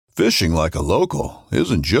Fishing like a local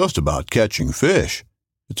isn't just about catching fish.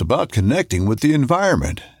 It's about connecting with the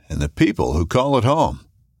environment and the people who call it home.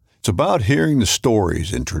 It's about hearing the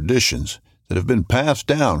stories and traditions that have been passed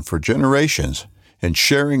down for generations and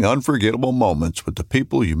sharing unforgettable moments with the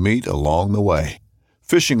people you meet along the way.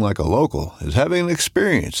 Fishing like a local is having an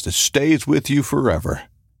experience that stays with you forever.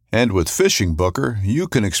 And with Fishing Booker, you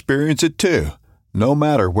can experience it too, no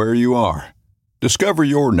matter where you are. Discover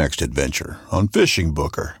your next adventure on Fishing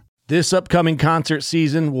Booker. This upcoming concert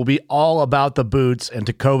season will be all about the boots, and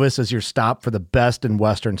Tecovas is your stop for the best in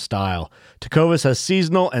Western style. Tecovas has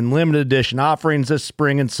seasonal and limited edition offerings this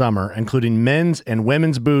spring and summer, including men's and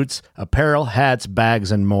women's boots, apparel, hats,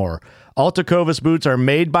 bags, and more. All Tecovas boots are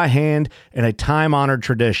made by hand in a time-honored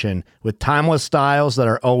tradition with timeless styles that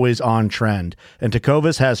are always on trend. And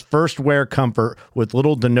Tecovas has first wear comfort with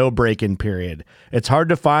little to no break-in period. It's hard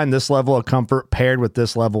to find this level of comfort paired with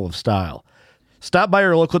this level of style. Stop by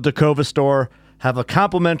your local Tecovas store, have a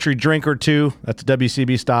complimentary drink or two, that's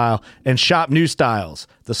WCB style, and shop new styles.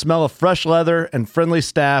 The smell of fresh leather and friendly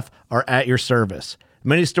staff are at your service.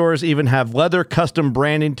 Many stores even have leather custom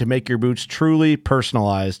branding to make your boots truly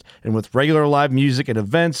personalized. And with regular live music and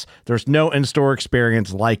events, there's no in-store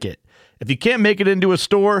experience like it. If you can't make it into a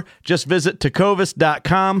store, just visit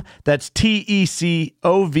tecovas.com. That's TECOVAS.com.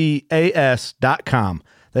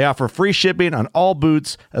 They offer free shipping on all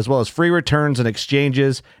boots, as well as free returns and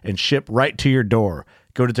exchanges, and ship right to your door.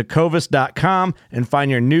 Go to tecovas.com and find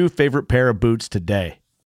your new favorite pair of boots today.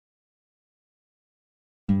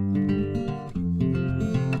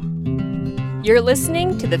 You're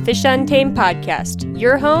listening to the Fish Untamed podcast,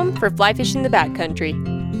 your home for fly fishing the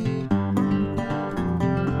backcountry.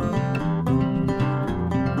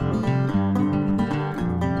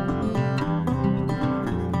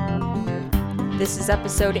 This is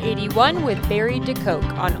episode 81 with Barry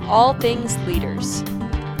DeCoke on all things leaders.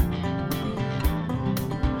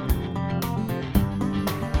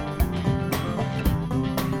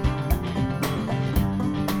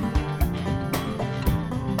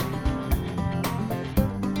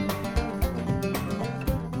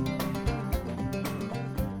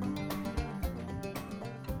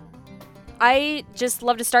 I just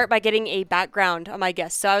love to start by getting a background on my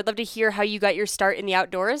guests. So I would love to hear how you got your start in the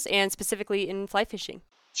outdoors and specifically in fly fishing.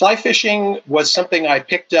 Fly fishing was something I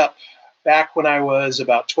picked up back when I was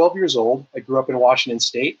about 12 years old. I grew up in Washington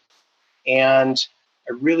State, and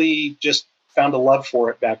I really just found a love for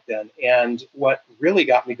it back then. And what really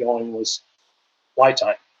got me going was fly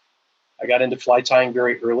tying. I got into fly tying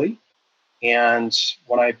very early. And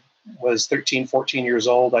when I was 13, 14 years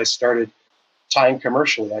old, I started tying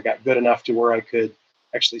commercially. I got good enough to where I could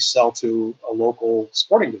actually sell to a local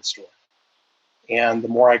sporting goods store. And the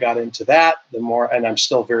more I got into that, the more, and I'm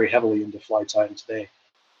still very heavily into fly tying today.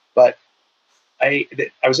 But I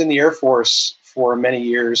was in the Air Force for many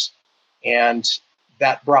years, and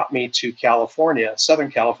that brought me to California, Southern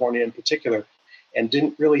California in particular, and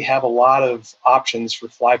didn't really have a lot of options for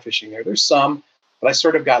fly fishing there. There's some, but I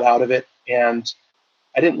sort of got out of it, and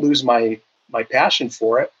I didn't lose my passion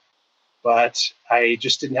for it, but I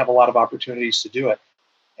just didn't have a lot of opportunities to do it.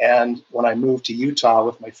 And when I moved to Utah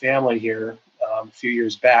with my family here a few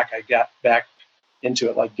years back, I got back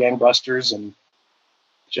into it like gangbusters and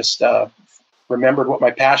just remembered what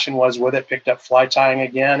my passion was with it, picked up fly tying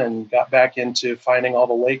again and got back into finding all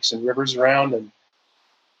the lakes and rivers around, and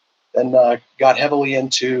then got heavily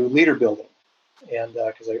into leader building. And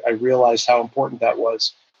because I realized how important that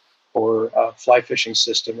was for a fly fishing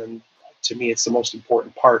system. And to me, it's the most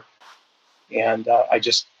important part. And I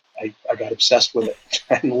got obsessed with it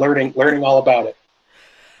and learning all about it.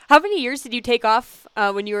 How many years did you take off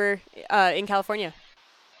when you were in California?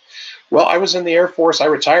 Well, I was in the Air Force. I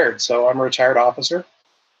retired, so I'm a retired officer.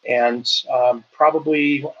 And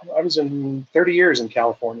probably I was in 30 years in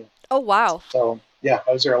California. Oh, wow. So, yeah,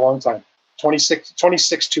 I was there a long time. 26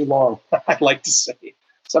 too long, I'd like to say.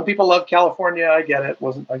 Some people love California. I get it.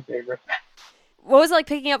 Wasn't my favorite. What was it like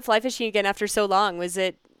picking up fly fishing again after so long?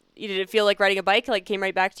 Did it feel like riding a bike, like came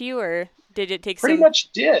right back to you, or did it take Pretty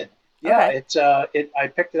much did. Yeah, Okay. I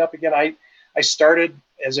picked it up again. I started,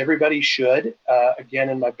 as everybody should, again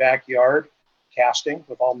in my backyard, casting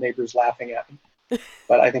with all neighbors laughing at me.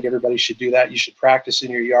 But I think everybody should do that. You should practice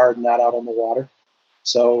in your yard, not out on the water.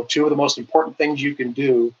 So two of the most important things you can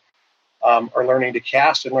do are learning to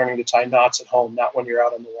cast and learning to tie knots at home, not when you're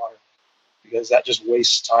out on the water, because that just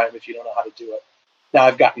wastes time if you don't know how to do it. Now,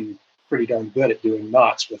 I've gotten pretty darn good at doing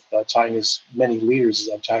knots with tying as many leaders as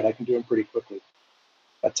I've tied. I can do them pretty quickly.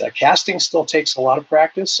 But casting still takes a lot of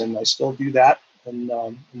practice, and I still do that in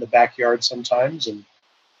the backyard sometimes, and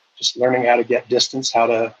just learning how to get distance, how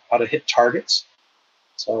to hit targets.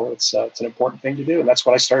 So it's an important thing to do, and that's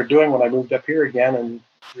what I started doing when I moved up here again and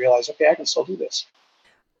realized, okay, I can still do this.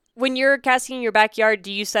 When you're casting in your backyard,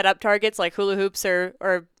 do you set up targets like hula hoops or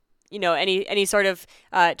any sort of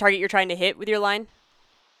target you're trying to hit with your line?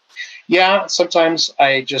 Yeah, sometimes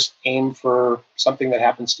I just aim for something that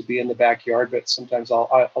happens to be in the backyard, but sometimes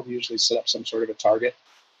I'll usually set up some sort of a target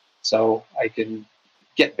so I can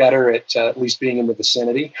get better at least being in the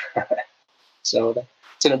vicinity. So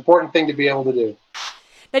it's an important thing to be able to do.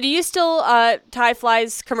 Now, do you still tie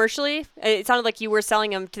flies commercially? It sounded like you were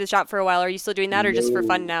selling them to the shop for a while. Are you still doing that, or just for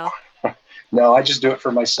fun now? No, I just do it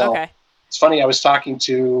for myself. Okay. It's funny. I was talking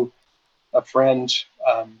to a friend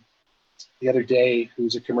the other day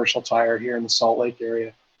who's a commercial tyer here in the Salt Lake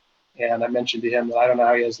area, and I mentioned to him that I don't know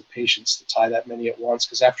how he has the patience to tie that many at once,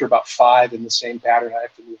 because after about 5 in the same pattern, I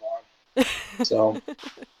have to move on. So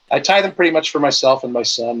I tie them pretty much for myself and my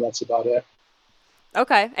son. That's about it.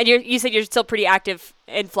 Okay. And you said you're still pretty active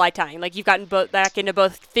in fly tying. Like you've gotten back into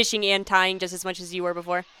both fishing and tying just as much as you were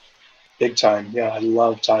before. Big time. Yeah, I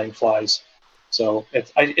love tying flies. So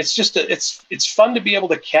it's fun to be able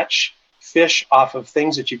to catch fish off of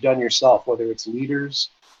things that you've done yourself, whether it's leaders,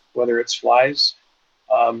 whether it's flies.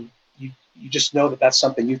 You just know that that's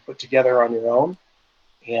something you've put together on your own,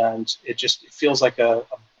 and it feels like a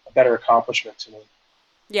better accomplishment to me.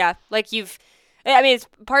 Yeah, like it's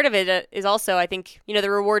part of it is also, I think, the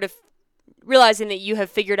reward of realizing that you have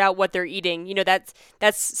figured out what they're eating.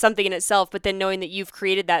 That's something in itself, but then knowing that you've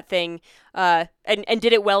created that thing and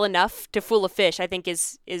did it well enough to fool a fish, I think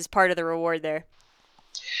is part of the reward there.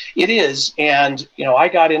 It is. And, I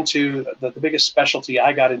got into the biggest specialty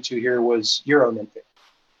I got into here was Euro nymphing.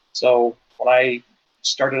 So when I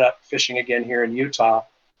started up fishing again here in Utah,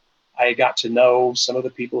 I got to know some of the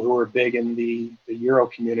people who were big in the Euro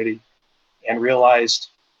community and realized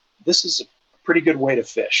this is a pretty good way to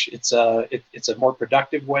fish. It's a more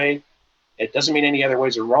productive way. It doesn't mean any other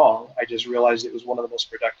ways are wrong. I just realized it was one of the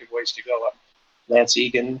most productive ways to go. Lance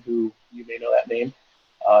Egan, who you may know that name,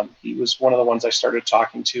 he was one of the ones I started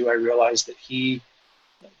talking to. I realized that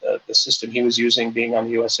the system he was using, being on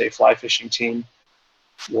the USA fly fishing team,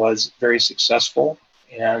 was very successful,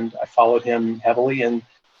 and I followed him heavily and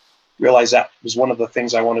realized that was one of the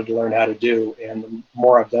things I wanted to learn how to do. And the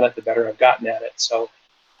more I've done it, the better I've gotten at it. So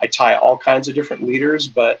I tie all kinds of different leaders,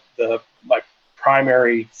 but my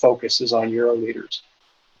primary focus is on Euro leaders,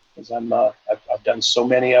 because I've done so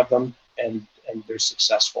many of them, and they're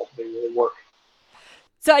successful. They really work.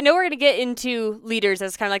 So I know we're going to get into leaders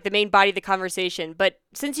as kind of like the main body of the conversation, but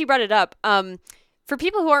since you brought it up, for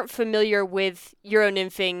people who aren't familiar with Euro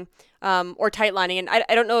nymphing or tight lining, and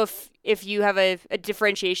I don't know if you have a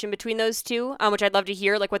differentiation between those two, which I'd love to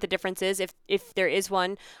hear, like what the difference is, if there is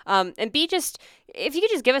one. And B, just if you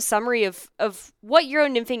could just give a summary of what Euro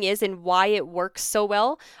nymphing is and why it works so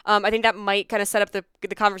well. I think that might kind of set up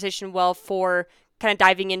the conversation well for kind of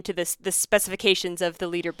diving into the specifications of the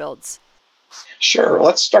leader builds. Sure.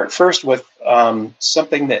 Let's start first with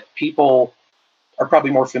something that people are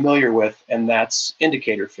probably more familiar with, and that's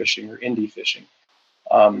indicator fishing or indie fishing.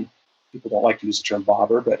 People don't like to use the term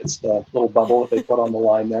bobber, but it's the little bubble that they put on the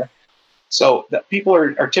line there. So that people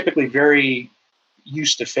are typically very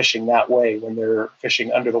used to fishing that way when they're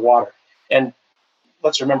fishing under the water. And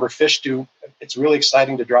let's remember, it's really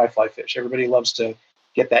exciting to dry fly fish. Everybody loves to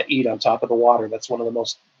get that eat on top of the water. That's one of the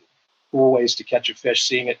most cool ways to catch a fish,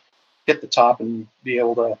 seeing it hit the top and be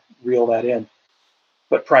able to reel that in.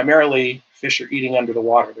 But primarily, fish are eating under the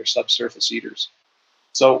water. They're subsurface eaters.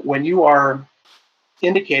 So when you are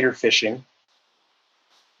indicator fishing,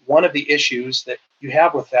 one of the issues that you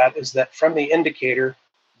have with that is that from the indicator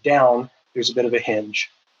down, there's a bit of a hinge.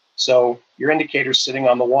 So your indicator's sitting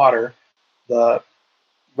on the water. The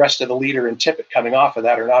rest of the leader and tippet coming off of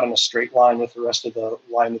that are not in a straight line with the rest of the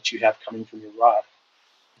line that you have coming from your rod.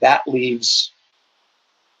 That leaves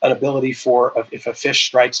an ability for, if a fish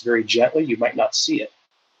strikes very gently, you might not see it.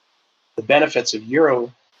 The benefits of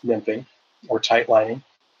Euro nymphing or tight lining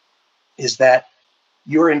is that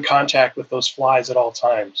you're in contact with those flies at all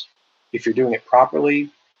times. If you're doing it properly,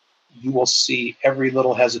 you will see every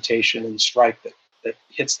little hesitation and strike that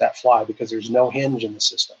hits that fly, because there's no hinge in the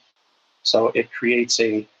system. So it creates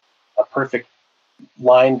a perfect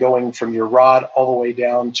line going from your rod all the way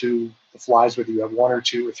down to the flies, whether you have 1 or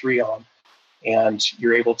 2 or 3 on, and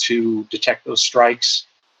you're able to detect those strikes,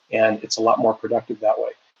 and it's a lot more productive that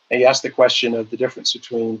way. And you asked the question of the difference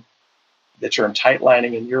between the term tight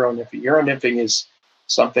lining and Euro nymphing. Euro nymphing is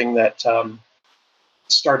something that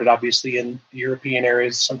started obviously in the European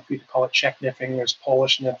areas. Some people call it Czech nymphing. There's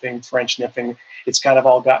Polish nymphing, French nymphing. It's kind of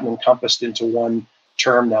all gotten encompassed into one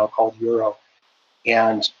term now called Euro.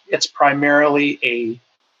 And it's primarily a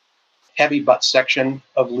heavy butt section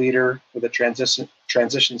of leader with a transition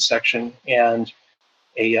section and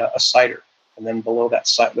a cider. And then below that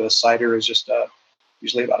the cider is just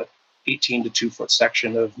usually about an 18 to 2 foot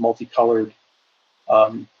section of multicolored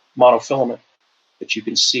monofilament that you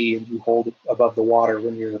can see, and you hold it above the water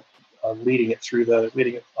when you're leading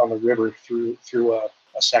it on the river through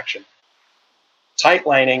a section. Tight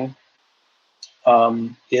lining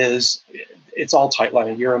it's all tight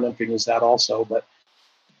lining. Euro nymphing is that also, but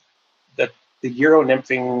the Euro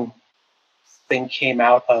nymphing thing came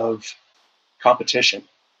out of competition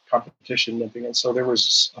nymphing, and so there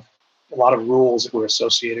was a lot of rules that were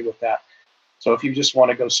associated with that. So if you just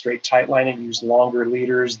want to go straight tight lining, use longer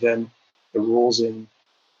leaders than the rules in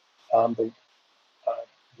the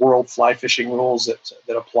world fly fishing rules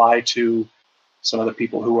that apply to some of the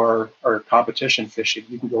people who are competition fishing.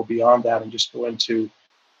 You can go beyond that and just go into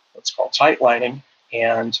what's called tight lining,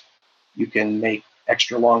 and you can make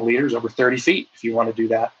extra long leaders over 30 feet if you want to do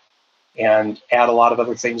that, and add a lot of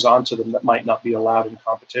other things onto them that might not be allowed in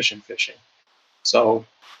competition fishing. So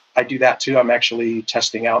I do that too. I'm actually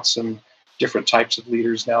testing out some different types of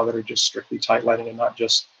leaders now that are just strictly tight lining and not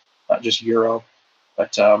just Euro,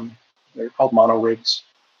 but they're called mono rigs.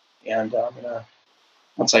 And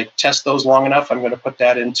once I test those long enough, I'm going to put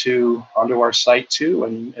that onto our site too,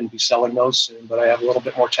 and be selling those soon. But I have a little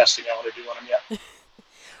bit more testing I want to do on them yet.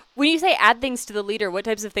 When you say add things to the leader, what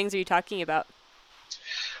types of things are you talking about?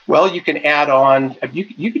 Well, you can add on.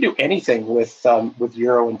 You can do anything with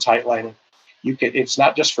Euro and tight lining. It's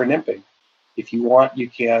not just for nymphing. If you want, you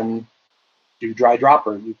can do dry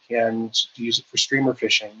dropper. You can use it for streamer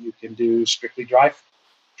fishing. You can do strictly dry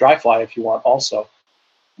fly if you want also.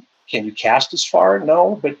 Can you cast as far?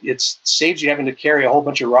 No, but it saves you having to carry a whole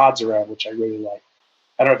bunch of rods around, which I really like.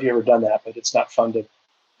 I don't know if you've ever done that, but it's not fun to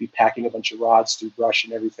be packing a bunch of rods through brush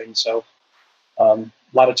and everything. So a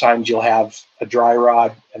lot of times you'll have a dry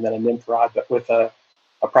rod and then a nymph rod, but with a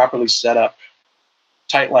properly set up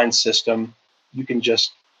tight line system, you can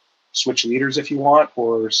just switch leaders if you want,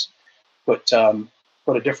 or put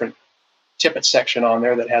a different tippet section on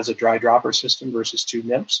there that has a dry dropper system versus 2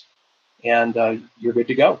 nymphs, and you're good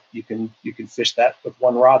to go. You can fish that with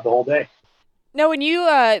one rod the whole day. Now, when you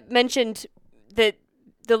mentioned that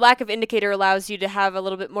the lack of indicator allows you to have a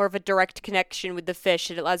little bit more of a direct connection with the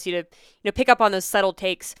fish, it allows you to pick up on those subtle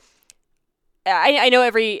takes. I know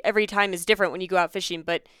every time is different when you go out fishing,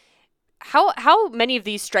 but how many of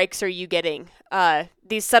these strikes are you getting?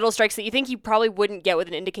 These subtle strikes that you think you probably wouldn't get with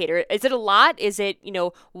an indicator. Is it a lot? Is it,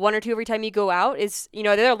 1 or 2 every time you go out?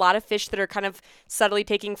 Are there a lot of fish that are kind of subtly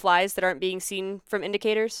taking flies that aren't being seen from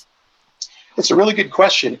indicators? It's a really good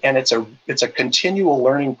question, and it's a continual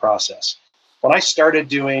learning process. When I started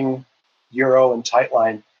doing Euro and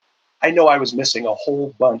tightline, I know I was missing a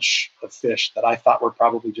whole bunch of fish that I thought were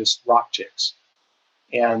probably just rock chicks.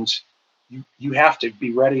 And you have to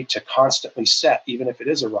be ready to constantly set, even if it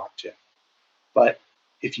is a rock chick. But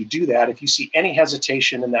if you do that, if you see any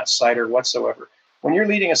hesitation in that cider whatsoever, when you're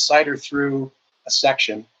leading a cider through a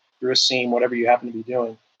section, through a seam, whatever you happen to be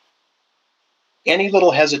doing, any little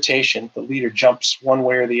hesitation, the leader jumps one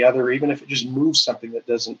way or the other, even if it just moves something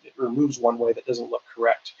or moves one way that doesn't look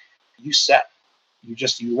correct. You set. You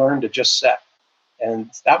learn to just set. And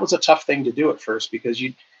that was a tough thing to do at first, because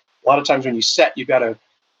a lot of times when you set, you have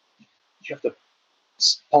to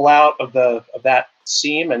pull out of that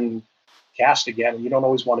seam and cast again, and you don't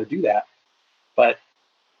always want to do that. But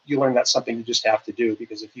you learn that's something you just have to do,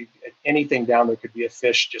 because if anything down there could be a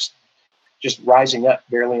fish just rising up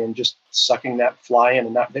barely and just sucking that fly in,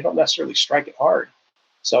 and they don't necessarily strike it hard.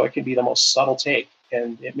 So it can be the most subtle take,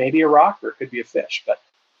 and it may be a rock or it could be a fish. But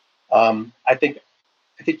I think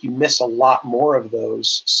you miss a lot more of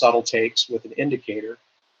those subtle takes with an indicator,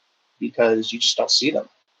 because you just don't see them.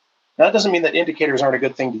 Now, that doesn't mean that indicators aren't a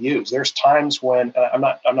good thing to use. There's times when I'm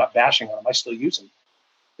not bashing on them. I still use them.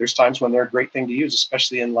 There's times when they're a great thing to use,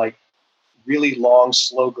 especially in like really long,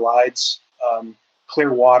 slow glides,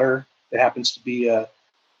 clear water that happens to be a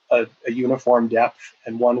uniform depth,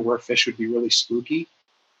 and one where fish would be really spooky.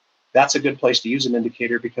 That's a good place to use an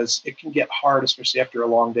indicator, because it can get hard, especially after a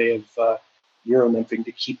long day of Euro nymphing,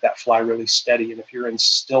 to keep that fly really steady. And if you're in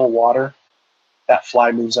still water, that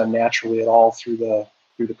fly moves unnaturally at all through the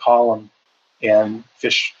column, and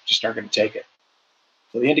fish just aren't going to take it.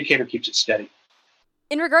 So the indicator keeps it steady.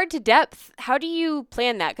 In regard to depth, how do you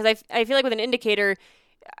plan that? Because I feel like with an indicator,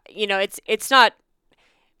 it's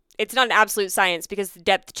it's not an absolute science because the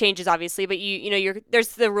depth changes obviously, but there's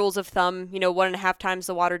the rules of thumb, 1.5 times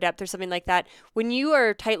the water depth or something like that. When you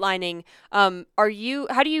are tight lining, how do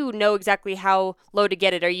you know exactly how low to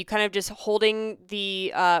get it? Are you kind of just holding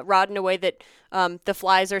the rod in a way that the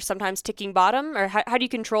flies are sometimes ticking bottom, or how do you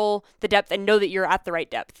control the depth and know that you're at the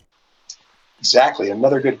right depth? Exactly.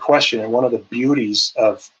 Another good question. And one of the beauties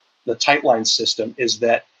of the tight line system is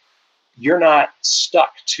that you're not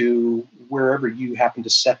stuck to wherever you happen to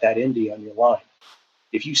set that indie on your line.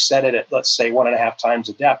 If you set it at, let's say, 1.5 times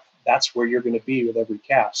the depth, that's where you're going to be with every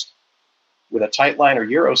cast. With a tight line or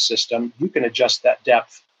Euro system, you can adjust that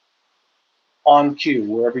depth on cue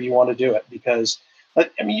wherever you want to do it, because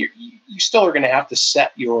you still are going to have to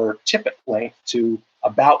set your tippet length to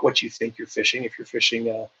about what you think you're fishing. If you're fishing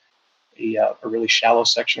a really shallow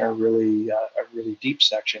section or a really deep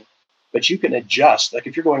section, but you can adjust. Like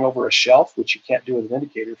if you're going over a shelf, which you can't do with an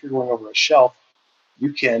indicator, if you're going over a shelf,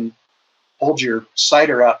 you can hold your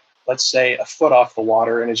sighter up, let's say a foot off the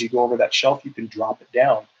water, and as you go over that shelf, you can drop it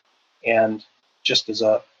down. And just as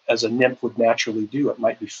a nymph would naturally do, it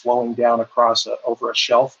might be flowing down across over a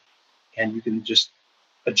shelf, and you can just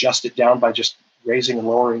adjust it down by just raising and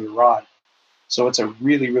lowering your rod. So it's a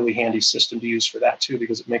really, really handy system to use for that too,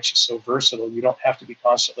 because it makes you so versatile. You don't have to be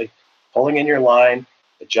constantly pulling in your line,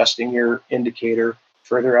 adjusting your indicator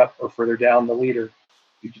further up or further down the leader.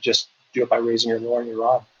 You could just do it by raising or lowering your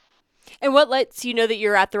rod. And what lets you know that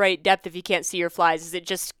you're at the right depth if you can't see your flies? Is it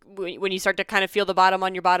just when you start to kind of feel the bottom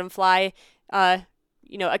on your bottom fly,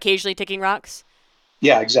 occasionally ticking rocks?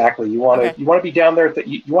 Yeah, exactly. You want to be down there.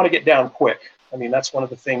 You want to get down quick. I mean, that's one of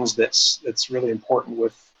the things that's really important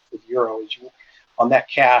with Euro is on that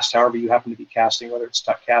cast, however you happen to be casting, whether it's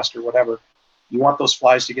tuck cast or whatever, you want those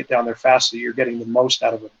flies to get down there fast so you're getting the most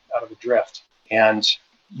out of a drift. And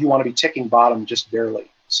you want to be ticking bottom just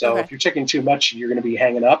barely. So if you're ticking too much, you're going to be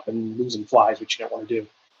hanging up and losing flies, which you don't want to do.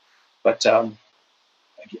 But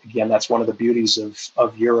again, that's one of the beauties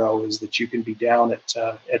of Euro is that you can be down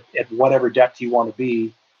at whatever depth you want to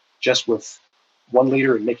be just with 1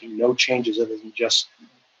 leader and making no changes other than just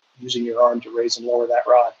using your arm to raise and lower that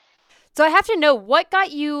rod. So I have to know, what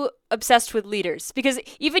got you obsessed with leaders? Because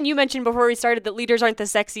even you mentioned before we started that leaders aren't the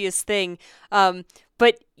sexiest thing,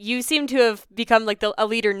 but you seem to have become like a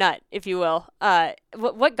leader nut, if you will.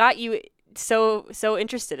 What got you so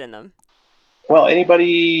interested in them? Well,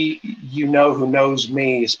 anybody who knows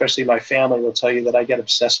me, especially my family, will tell you that I get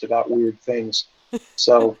obsessed about weird things.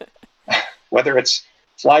 So whether it's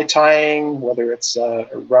fly tying, whether it's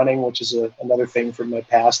running, which is another thing from my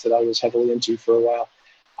past that I was heavily into for a while,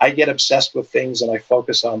 I get obsessed with things and I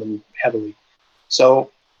focus on them heavily. So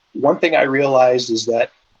one thing I realized is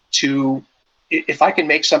that if I can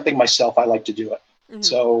make something myself, I like to do it. Mm-hmm.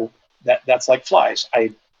 So that's like flies. I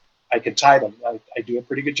can tie them. I do a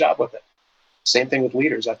pretty good job with it. Same thing with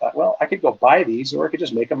leaders. I thought, well, I could go buy these or I could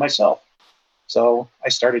just make them myself. So I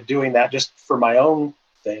started doing that just for my own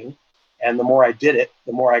thing. And the more I did it,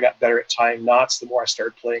 the more I got better at tying knots, the more I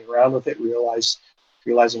started playing around with it,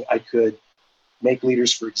 realizing I could make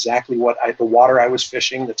leaders for exactly the water I was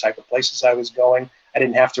fishing, the type of places I was going. I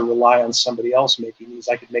didn't have to rely on somebody else making these.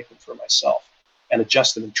 I could make them for myself and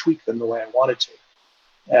adjust them and tweak them the way I wanted to.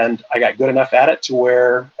 And I got good enough at it to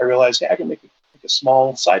where I realized, hey, I can make a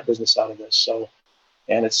small side business out of this. So,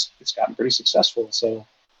 and it's gotten pretty successful. So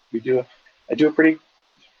I do a pretty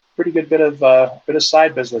good bit of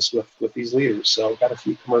side business with these leaders. So got a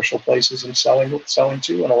few commercial places I'm selling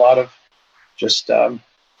to, and a lot of just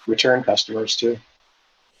return customers too.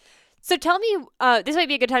 So tell me, this might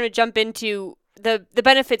be a good time to jump into the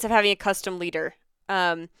benefits of having a custom leader.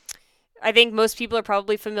 I think most people are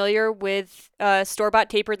probably familiar with store-bought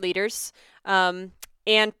tapered leaders.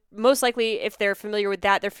 And most likely, if they're familiar with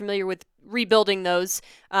that, they're familiar with rebuilding those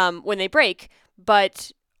when they break,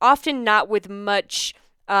 but often not with much.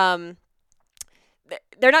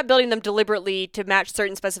 They're not building them deliberately to match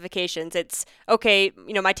certain specifications. It's, okay,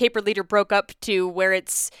 my tapered leader broke up to where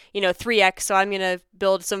it's, 3X, so I'm going to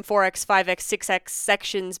build some 4X, 5X, 6X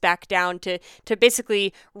sections back down to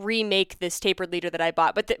basically remake this tapered leader that I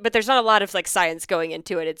bought. But there's not a lot of science going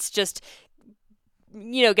into it. It's just,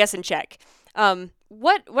 guess and check.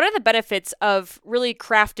 What are the benefits of really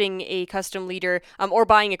crafting a custom leader or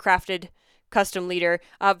buying a crafted custom leader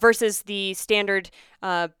versus the standard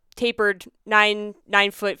tapered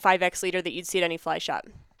 9-foot 5X leader that you'd see at any fly shop?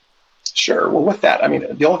 Sure. Well, with that,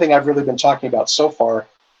 the only thing I've really been talking about so far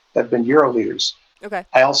have been Euro leaders. Okay.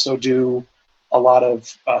 I also do a lot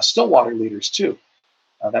of Stillwater leaders too.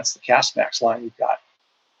 That's the Castmax line we've got.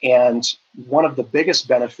 And one of the biggest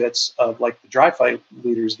benefits of the dry fly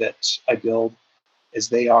leaders that I build is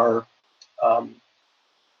they are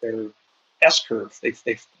they're S curve. They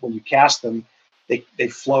when you cast them, they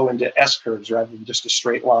flow into S curves rather than just a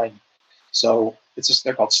straight line. So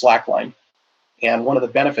they're called slack line. And one of the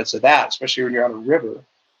benefits of that, especially when you're on a river,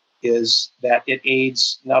 is that it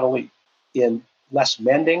aids not only in less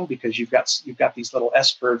mending because you've got these little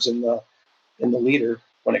S curves in the leader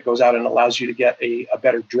when it goes out, and allows you to get a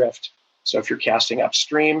better drift. So if you're casting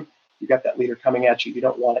upstream, you've got that leader coming at you. You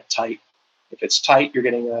don't want it tight. If it's tight, you're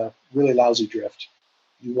getting a really lousy drift.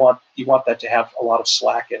 You want that to have a lot of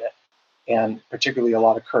slack in it, and particularly a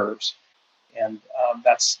lot of curves. And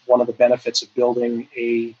that's one of the benefits of building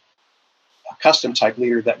a custom type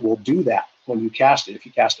leader that will do that when you cast it, if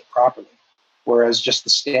you cast it properly. Whereas just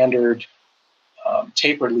the standard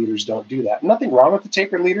tapered leaders don't do that. Nothing wrong with the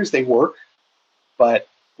tapered leaders, they work. But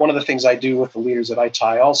one of the things I do with the leaders that I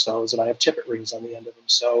tie also is that I have tippet rings on the end of them.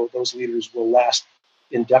 So those leaders will last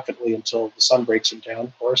indefinitely until the sun breaks them down,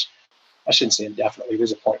 of course. I shouldn't say indefinitely.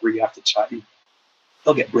 There's a point where you have to tie.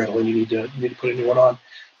 They'll get brittle and you need to put a new one on.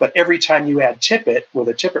 But every time you add tippet with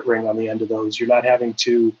a tippet ring on the end of those, you're not having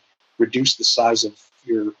to reduce the size of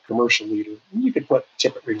your commercial leader. You could put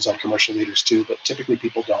tippet rings on commercial leaders too, but typically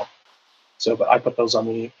people don't. So, but I put those on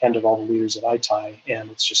the end of all the leaders that I tie, and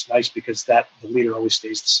it's just nice because the leader always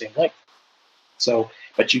stays the same length. So,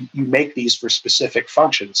 but you make these for specific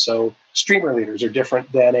functions. So streamer leaders are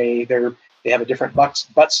different than they have a different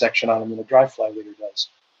butt section on them than a dry fly leader does.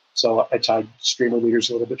 So I tied streamer leaders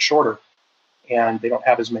a little bit shorter, and they don't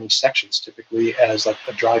have as many sections typically as like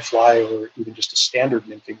a dry fly or even just a standard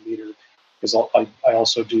nymphing leader, because I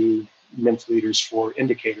also do nymph leaders for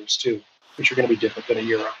indicators too, which are going to be different than a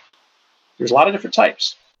Euro. There's a lot of different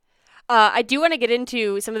types. I do want to get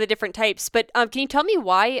into some of the different types, but can you tell me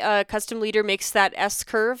why a custom leader makes that S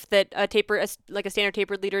curve that like a standard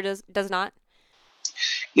tapered leader does not?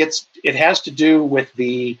 It has to do with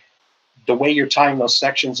the way you're tying those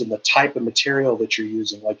sections and the type of material that you're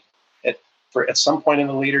using. Like at some point in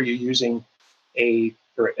the leader, you're using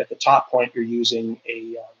or at the top point, you're using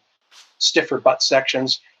a stiffer butt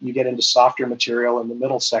sections. You get into softer material in the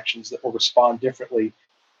middle sections that will respond differently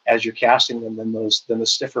as you're casting them than the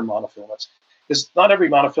stiffer monofilaments. Because not every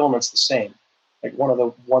monofilament's the same. Like one of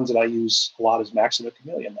the ones that I use a lot is Maxima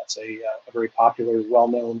Chameleon. That's a very popular,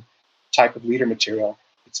 well-known type of leader material.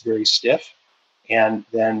 It's very stiff. And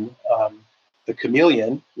then the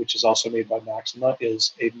Chameleon, which is also made by Maxima,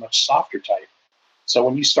 is a much softer type. So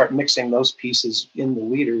when you start mixing those pieces in the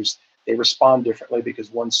leaders, they respond differently because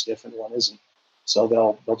one's stiff and one isn't. So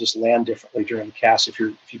they'll just land differently during the cast if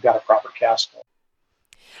you've got a proper cast.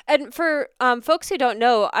 And for folks who don't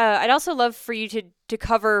know, I'd also love for you to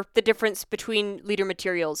cover the difference between leader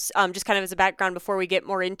materials, just kind of as a background before we get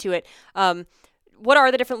more into it. What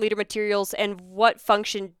are the different leader materials, and what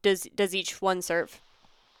function does each one serve?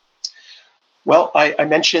 Well, I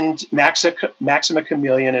mentioned Maxima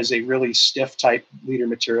Chameleon is a really stiff type leader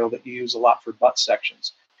material that you use a lot for butt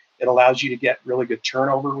sections. It allows you to get really good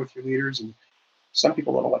turnover with your leaders, and some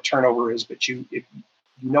people don't know what turnover is, but you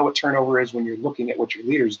know what turnover is when you're looking at what your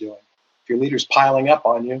leader's doing. If your leader's piling up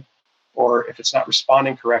on you, or if it's not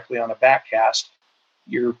responding correctly on a back cast,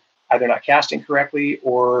 you're either not casting correctly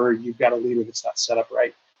or you've got a leader that's not set up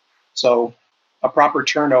right. So a proper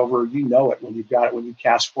turnover, you know it when you've got it, when you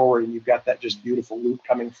cast forward and you've got that just beautiful loop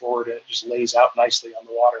coming forward and it just lays out nicely on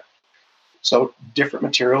the water. So different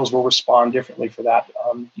materials will respond differently for that.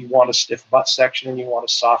 You want a stiff butt section and you want a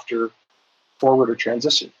softer forward or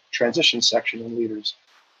transition section in leaders.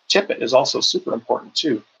 Tippet is also super important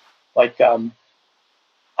too. Like I'm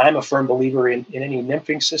a firm believer in any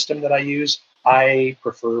nymphing system that I use, I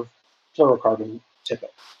prefer fluorocarbon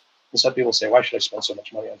tippet. And some people say, why should I spend so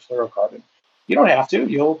much money on fluorocarbon? You don't have to.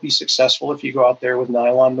 You'll be successful if you go out there with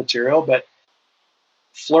nylon material, but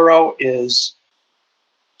fluoro is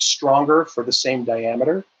stronger for the same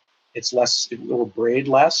diameter. It will braid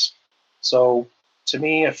less. So to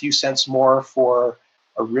me, a few cents more for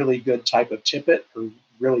a really good type of tippet or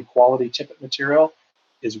really quality tippet material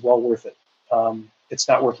is well worth it. It's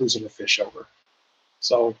not worth losing a fish over.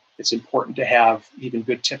 So it's important to have even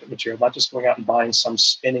good tippet material, not just going out and buying some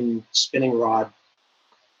spinning rod,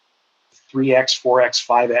 3X, 4X,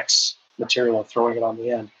 5X material and throwing it on the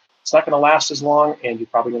end. It's not going to last as long, and you're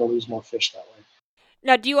probably going to lose more fish that way.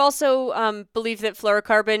 Now, do you also believe that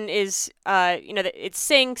fluorocarbon is, that it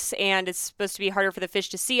sinks and it's supposed to be harder for the fish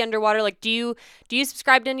to see underwater? Like, do you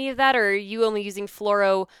subscribe to any of that, or are you only using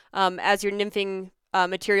fluoro as your nymphing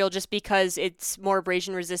material just because it's more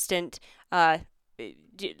abrasion resistant? And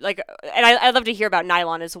I'd love to hear about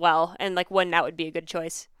nylon as well, and like when that would be a good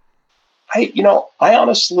choice. I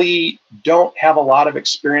honestly don't have a lot of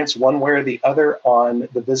experience one way or the other on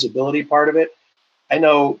the visibility part of it. I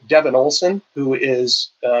know Devin Olson, who is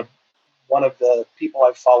one of the people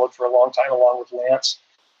I've followed for a long time, along with Lance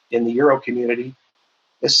in the Euro community,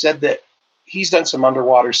 has said that he's done some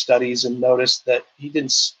underwater studies and noticed that he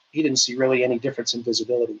didn't see really any difference in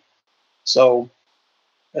visibility. So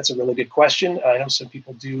that's a really good question. I know some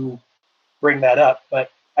people do bring that up,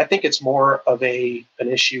 but I think it's more of an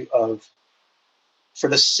issue of for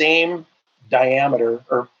the same diameter,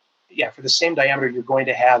 you're going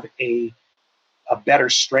to have a better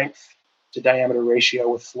strength to diameter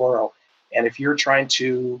ratio with fluoro. And if you're trying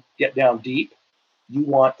to get down deep, you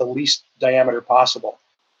want the least diameter possible.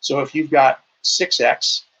 So if you've got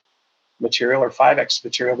 6X material or 5X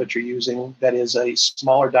material that you're using that is a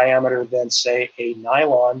smaller diameter than, say, a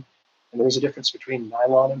nylon, and there's a difference between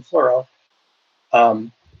nylon and fluoro,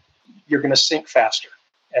 you're going to sink faster.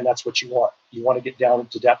 And that's what you want. You want to get down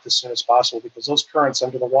to depth as soon as possible because those currents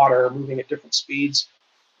under the water are moving at different speeds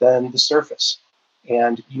than the surface.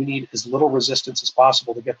 And you need as little resistance as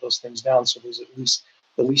possible to get those things down. So there's at least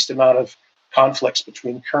the least amount of conflicts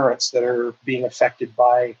between currents that are being affected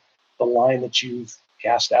by the line that you've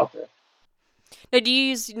cast out there. Now, do you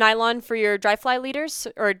use nylon for your dry fly leaders,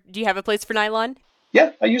 or do you have a place for nylon?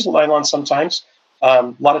 Yeah, I use nylon sometimes.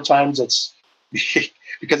 A lot of times it's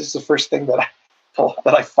because it's the first thing that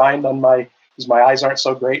I find on because my eyes aren't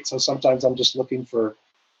so great. So sometimes I'm just looking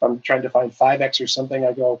I'm trying to find 5X or something.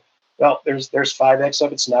 I go, well, there's 5X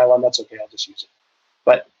of it's nylon. That's okay. I'll just use it.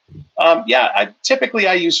 But typically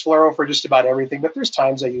I use fluoro for just about everything, but there's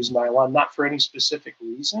times I use nylon, not for any specific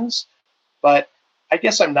reasons. But I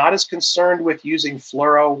guess I'm not as concerned with using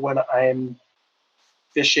fluoro when I'm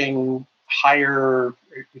fishing higher,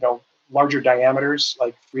 larger diameters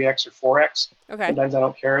like 3X or 4X. Okay. Sometimes I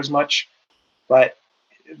don't care as much. But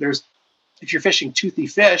if you're fishing toothy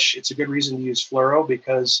fish, it's a good reason to use fluoro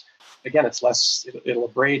because, again, it's less. It'll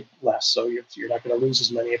abrade less, so you're not going to lose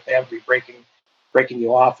as many if they have to be breaking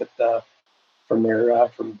you off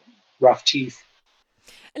from rough teeth.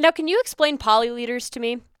 And now, can you explain poly leaders to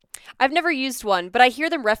me? I've never used one, but I hear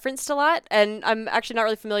them referenced a lot, and I'm actually not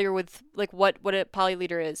really familiar with what a poly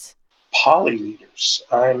leader is. Poly leaders,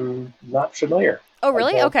 I'm not familiar. Oh,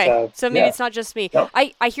 really? Okay, so maybe it's not just me. No.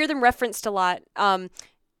 I hear them referenced a lot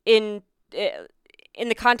in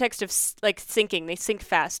the context of like sinking. They sink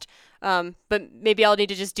fast, but maybe I'll need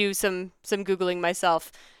to just do some Googling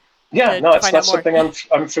myself. Yeah, no, it's not something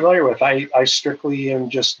I'm familiar with. I strictly am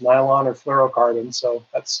just nylon or fluorocarbon, so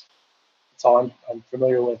that's all I'm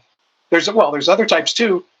familiar with. There's other types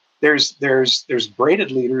too. There's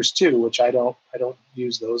braided leaders too, which I don't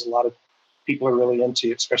use those. A lot of people are really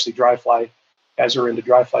into, especially dry fly guys who are into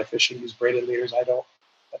dry fly fishing, use braided leaders. I don't.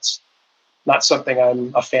 That's not something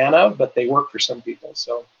I'm a fan of, but they work for some people.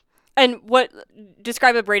 So. And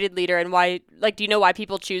describe a braided leader and why? Like, do you know why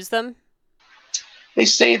people choose them? They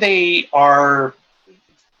say they are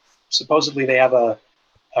supposedly they have a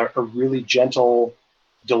really gentle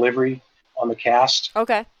delivery on the cast.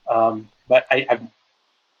 Okay. But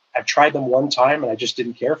I've tried them one time and I just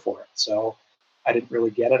didn't care for it. So I didn't really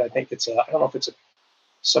get it. I think I don't know if it's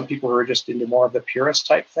some people who are just into more of the purist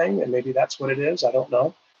type thing, and maybe that's what it is. I don't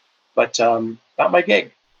know, but not my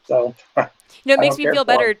gig. So it makes me feel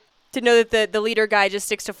better to know that the leader guy just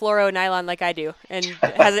sticks to fluoro nylon like I do, and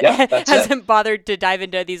hasn't bothered to dive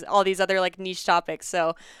into all these other like niche topics.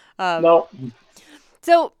 So no.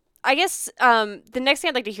 So I guess the next thing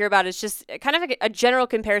I'd like to hear about is just kind of a general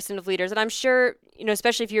comparison of leaders, and I'm sure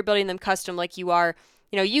especially if you're building them custom like you are,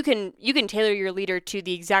 you can tailor your leader to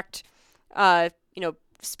the exact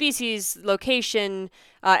species, location,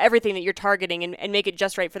 everything that you're targeting, and make it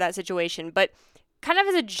just right for that situation. But kind of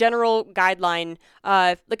as a general guideline,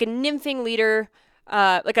 like a nymphing leader,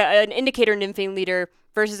 like an indicator nymphing leader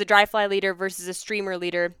versus a dry fly leader versus a streamer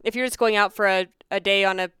leader. If you're just going out for a day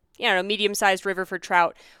on a medium-sized river for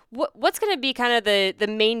trout, what's going to be kind of the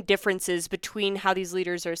main differences between how these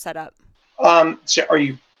leaders are set up? So are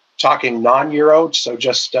you talking non-Euro? So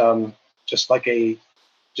just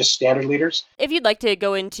standard leaders? If you'd like to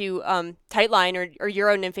go into tightline or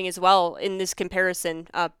Euro nymphing as well in this comparison,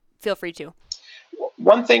 feel free to.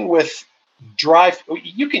 One thing with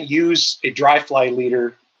you can use a dry fly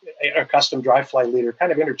leader, a custom dry fly leader,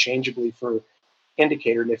 kind of interchangeably for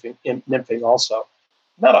indicator nymphing also.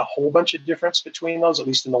 Not a whole bunch of difference between those, at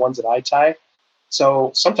least in the ones that I tie.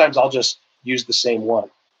 So sometimes I'll just use the same one.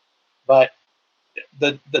 But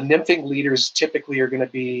the nymphing leaders typically are going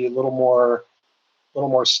to be a little more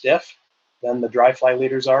stiff than the dry fly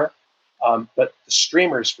leaders are. But the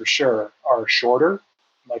streamers for sure are shorter.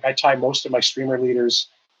 Like I tie most of my streamer leaders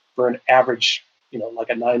for an average, like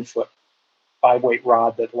a 9-foot 5-weight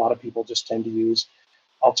rod that a lot of people just tend to use.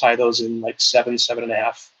 I'll tie those in like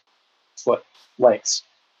 7.5 foot lengths.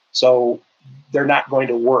 So they're not going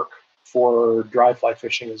to work for dry fly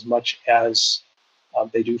fishing as much as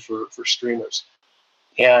they do for streamers.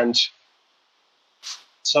 And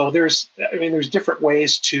so there's different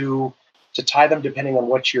ways to tie them depending on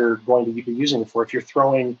what you're going to be using them for. If you're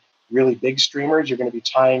throwing really big streamers, you're going to be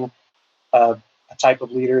tying a type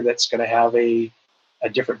of leader that's going to have a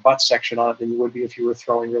different butt section on it than you would be if you were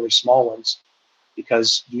throwing really small ones,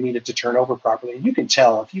 because you need it to turn over properly. And you can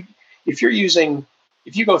tell if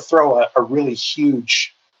you go throw a really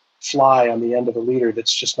huge fly on the end of a leader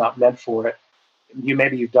that's just not meant for it.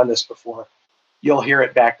 Maybe you've done this before. You'll hear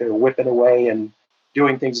it back there whipping away and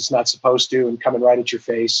doing things it's not supposed to and coming right at your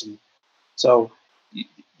face. And so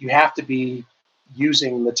you have to be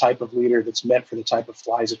using the type of leader that's meant for the type of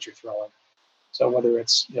flies that you're throwing. So whether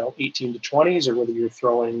it's 18 to 20s or whether you're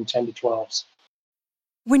throwing 10 to 12s.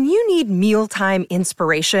 When you need mealtime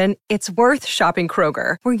inspiration, it's worth shopping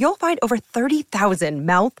Kroger, where you'll find over 30,000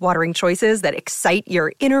 mouth-watering choices that excite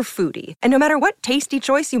your inner foodie. And no matter what tasty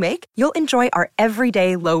choice you make, you'll enjoy our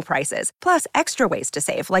everyday low prices, plus extra ways to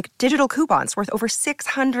save, like digital coupons worth over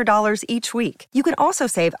 $600 each week. You can also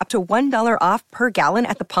save up to $1 off per gallon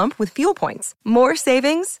at the pump with fuel points. More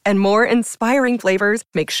savings and more inspiring flavors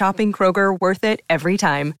make shopping Kroger worth it every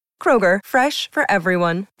time. Kroger, fresh for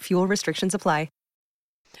everyone. Fuel restrictions apply.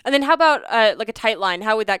 And then how about like a tight line?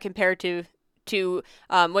 How would that compare to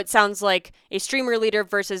what sounds like a streamer leader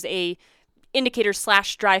versus a indicator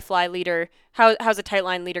 / dry fly leader? How's a tight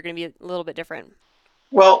line leader going to be a little bit different?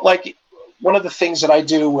 Well, like one of the things that I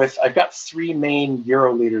do I've got 3 main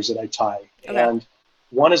Euro leaders that I tie. Okay. And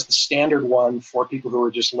one is the standard one for people who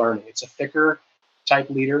are just learning. It's a thicker type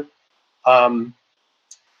leader.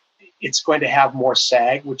 It's going to have more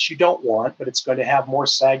sag, which you don't want, but it's going to have more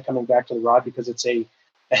sag coming back to the rod because it's a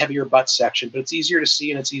heavier butt section, but it's easier to see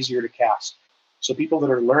and it's easier to cast. So people that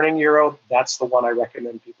are learning Euro, that's the one I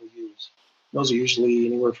recommend people use. Those are usually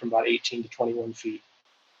anywhere from about 18 to 21 feet.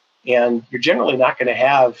 And you're generally not going to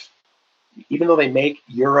have, even though they make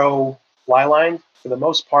Euro fly line, for the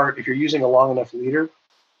most part, if you're using a long enough leader,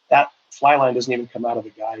 that fly line doesn't even come out of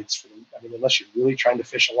the guides. Unless you're really trying to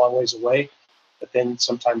fish a long ways away, but then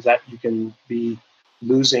sometimes that you can be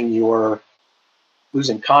losing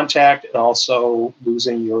contact and also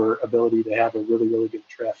losing your ability to have a really, really good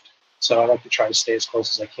drift. So I like to try to stay as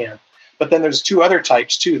close as I can. But then there's 2 other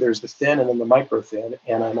types too. There's the thin and then the micro thin.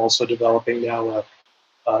 And I'm also developing now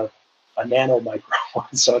a nano micro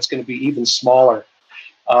one. So it's going to be even smaller.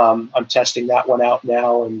 I'm testing that one out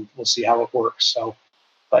now and we'll see how it works. So,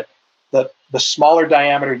 but the smaller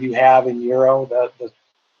diameter you have in Euro, the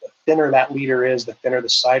thinner that leader is, the thinner the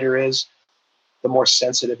sighter is, the more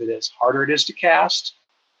sensitive it is. Harder it is to cast,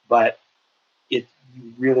 but you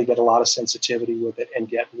really get a lot of sensitivity with it and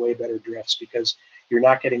get way better drifts because you're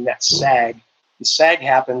not getting that sag. The sag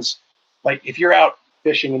happens, like if you're out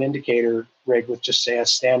fishing an indicator rig with just say a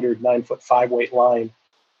standard 9-foot 5-weight line,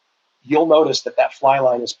 you'll notice that fly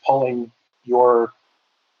line is pulling your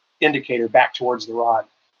indicator back towards the rod.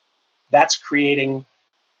 That's creating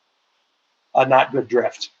a not good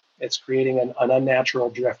drift. It's creating an unnatural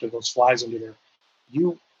drift of those flies into there.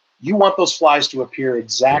 You want those flies to appear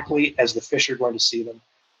exactly as the fish are going to see them.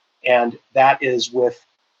 And that is with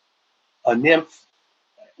a nymph,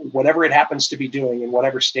 whatever it happens to be doing in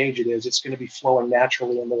whatever stage it is, it's going to be flowing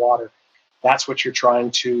naturally in the water. That's what you're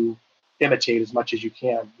trying to imitate as much as you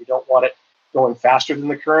can. You don't want it going faster than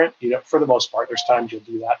the current. For the most part, there's times you'll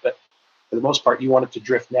do that, but for the most part, you want it to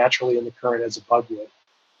drift naturally in the current as a bug would.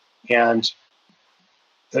 And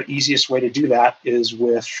the easiest way to do that is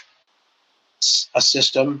with a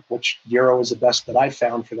system, which Euro is the best that I've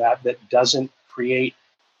found for that doesn't create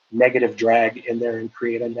negative drag in there and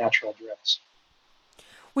create unnatural drifts.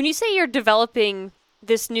 When you say you're developing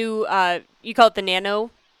this new, you call it the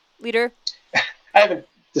nano leader? I haven't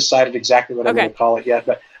decided exactly what I'm going to call it yet,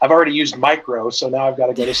 but I've already used micro, so now I've got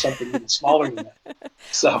to go to something even smaller than that.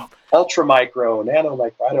 So ultra micro, nano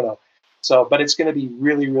micro, I don't know. So, but it's going to be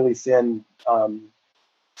really, really thin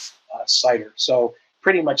sighter. So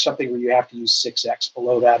pretty much something where you have to use 6X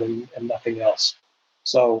below that and nothing else.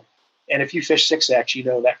 So, and if you fish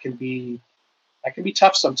 6X, that can be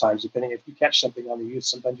tough sometimes, depending if you catch something on the youth.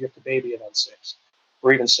 Sometimes you have to baby it on 6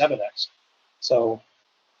 or even 7X. So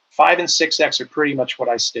 5 and 6X are pretty much what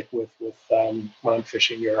I stick with when I'm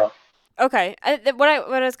fishing Euro. Okay. What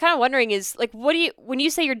I was kind of wondering is, like, when you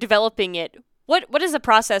say you're developing it, what is the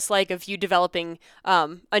process like of you developing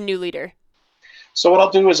a new leader? So what I'll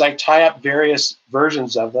do is I tie up various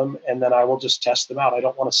versions of them, and then I will just test them out. I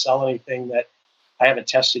don't want to sell anything that I haven't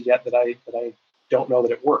tested yet that I don't know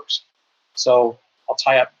that it works. So I'll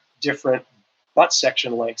tie up different butt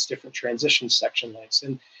section lengths, different transition section lengths.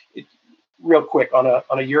 And real quick, on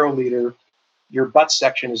a Euro leader, your butt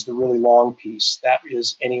section is the really long piece. That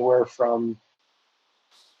is anywhere from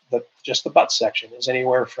just the butt section is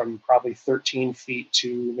anywhere from probably 13 feet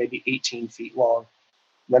to maybe 18 feet long.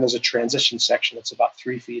 And then there's a transition section that's about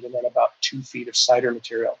 3 feet, and then about 2 feet of cider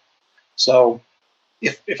material. So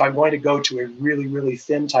if I'm going to go to a really, really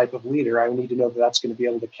thin type of leader, I need to know that that's going to be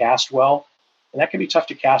able to cast well. And that can be tough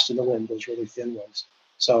to cast in the wind, those really thin ones.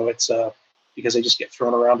 So it's because they just get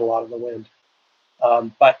thrown around a lot in the wind.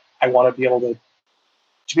 But I want to be able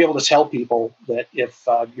to tell people that if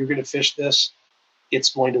you're going to fish this, it's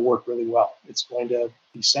going to work really well. It's going to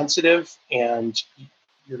be sensitive, and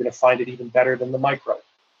you're going to find it even better than the micro.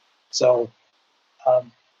 So,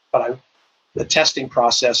 the testing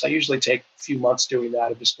process, I usually take a few months doing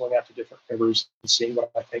that, of just going out to different rivers and seeing what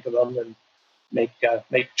I think of them, and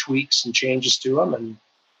make tweaks and changes to them, and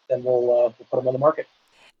then we'll put them on the market.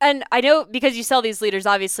 And I know, because you sell these leaders,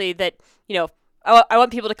 obviously, that, I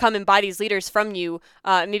want people to come and buy these leaders from you,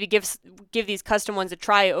 and maybe give these custom ones a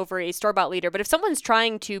try over a store-bought leader. But if someone's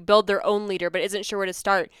trying to build their own leader but isn't sure where to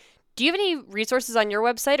start, do you have any resources on your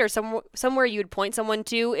website or somewhere you would point someone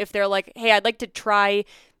to if they're like, hey, I'd like to try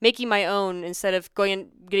making my own instead of going and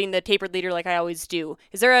getting the tapered leader like I always do?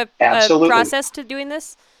 Is there a process to doing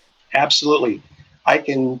this? Absolutely.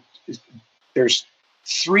 There's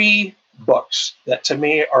 3 books that to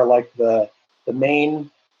me are like the main.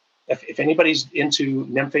 If anybody's into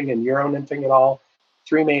nymphing and Euro nymphing at all,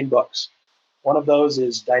 3 main books. One of those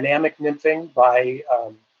is Dynamic Nymphing by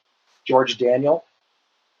George Daniel.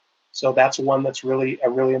 So that's one that's really a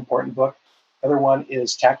really important book. The other one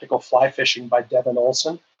is Tactical Fly Fishing by Devin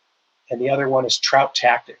Olson. And the other one is Trout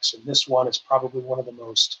Tactics. And this one is probably one of the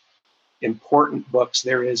most important books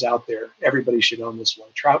there is out there. Everybody should own this one.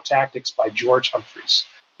 Trout Tactics by George Humphreys.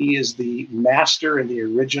 He is the master and the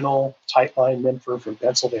original tightline nympher from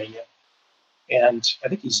Pennsylvania. And I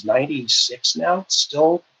think he's 96 now,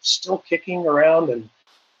 still kicking around, and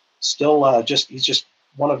still he's just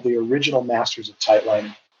one of the original masters of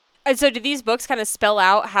tightline. And so do these books kind of spell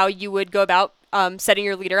out how you would go about setting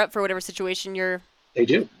your leader up for whatever situation you're... They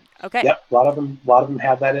do. Okay. Yep. A lot of them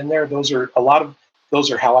have that in there. Those are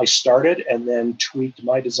how I started, and then tweaked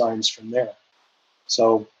my designs from there.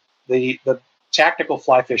 So the Tactical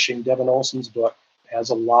Fly Fishing, Devin Olson's book,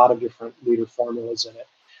 has a lot of different leader formulas in it.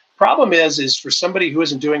 Problem is for somebody who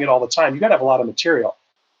isn't doing it all the time, you got to have a lot of material,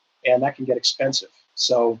 and that can get expensive.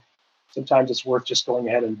 So sometimes it's worth just going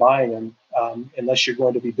ahead and buying them, unless you're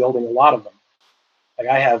going to be building a lot of them. Like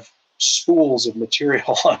I have spools of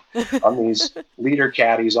material on these leader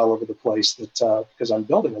caddies all over the place because I'm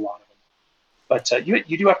building a lot of them. But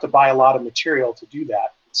you do have to buy a lot of material to do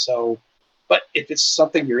that. So, but if it's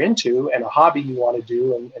something you're into and a hobby you want to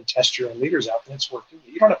do and test your own leaders out, then it's worth doing.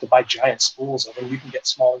 You don't have to buy giant spools of them. You can get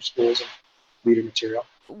smaller spools of leader material.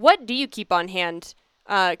 What do you keep on hand?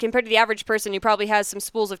 Compared to the average person who probably has some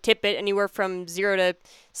spools of tippet anywhere from 0 to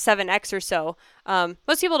 7x or so.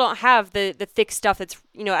 Most people don't have the thick stuff that's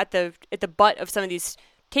at the butt of some of these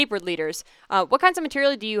tapered leaders. What kinds of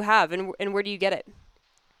material do you have, and where do you get it?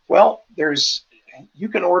 Well, you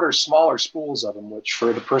can order smaller spools of them, which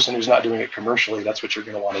for the person who's not doing it commercially, that's what you're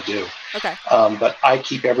going to want to do. Okay. But I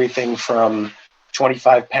keep everything from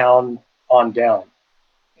 25 pound on down,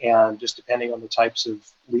 and just depending on the types of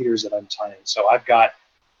leaders that I'm tying. So I've got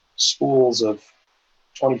spools of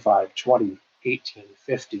 25, 20, 18,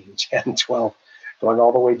 15, 10, 12, going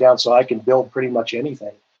all the way down. So I can build pretty much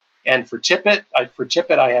anything. And for tippet,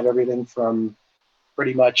 I have everything from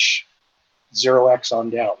pretty much 0x on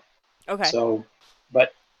down. Okay. So,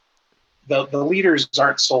 but the leaders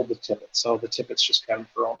aren't sold with tippet. So the tippet's just kind of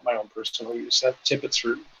for my own personal use. Tippets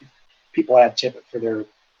for people add tippet for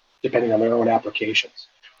depending on their own applications.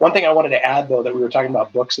 One thing I wanted to add, though, that we were talking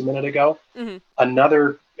about books a minute ago, mm-hmm.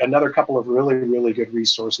 another couple of really, really good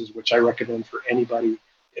resources, which I recommend for anybody,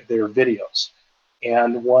 if they're videos.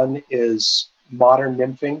 And one is Modern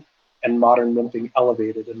Nymphing and Modern Nymphing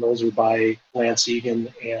Elevated. And those are by Lance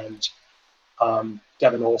Egan and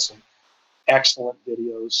Devin Olson. Excellent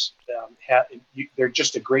videos. They're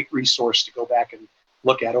just a great resource to go back and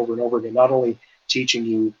look at over and over again, not only teaching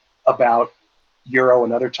you about Euro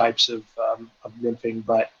and other types of nymphing,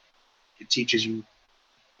 but it teaches you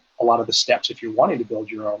a lot of the steps if you're wanting to build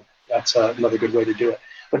your own. That's another good way to do it.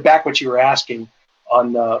 But back what you were asking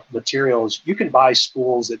on materials, you can buy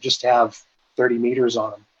spools that just have 30 meters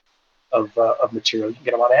on them of material. You can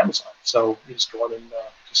get them on Amazon. So you just go in and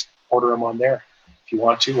just order them on there if you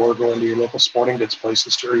want to, or go into your local sporting goods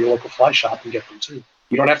places or your local fly shop and get them too.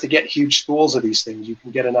 You don't have to get huge spools of these things. You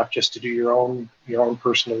can get enough just to do your own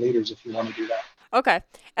personal leaders if you want to do that. Okay.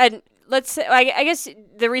 And let's say, I guess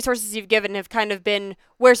the resources you've given have kind of been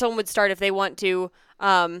where someone would start if they want to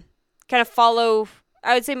kind of follow,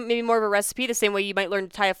 I would say maybe more of a recipe, the same way you might learn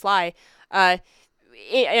to tie a fly. And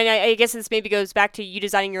I guess this maybe goes back to you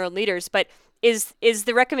designing your own leaders, but is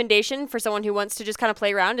the recommendation for someone who wants to just kind of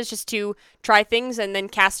play around is just to try things and then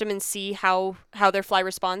cast them and see how their fly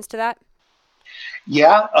responds to that?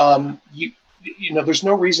 Yeah. There's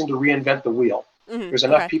no reason to reinvent the wheel. Mm-hmm. There's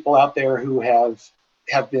enough people out there who have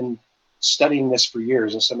been studying this for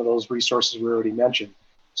years, and some of those resources we already mentioned.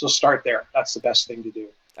 So start there. That's the best thing to do.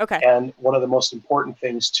 Okay. And one of the most important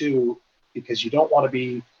things too, because you don't want to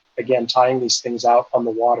be, again, tying these things out on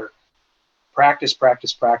the water. Practice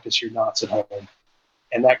your knots at home.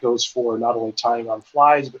 And that goes for not only tying on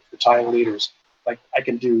flies, but for tying leaders. Like I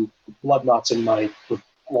can do blood knots with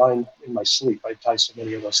line in my sleep. I tie so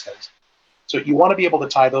many of those things. So you want to be able to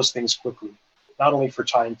tie those things quickly, not only for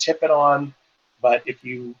tying tippet on, but if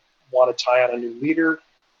you want to tie on a new leader,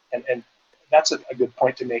 and that's a good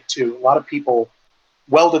point to make too. A lot of people,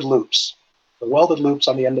 welded loops. The welded loops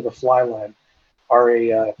on the end of a fly line are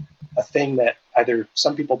a thing that either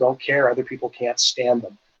some people don't care, other people can't stand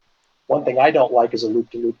them. One thing I don't like is a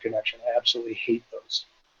loop-to-loop connection. I absolutely hate those.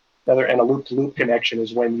 And a loop-to-loop connection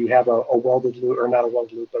is when you have a welded loop, or not a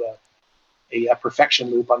welded loop, but a perfection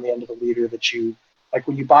loop on the end of a leader that you, like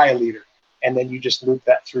when you buy a leader, and then you just loop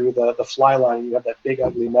that through the fly line, and you have that big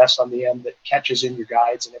ugly mess on the end that catches in your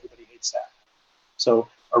guides, and everybody hates that. So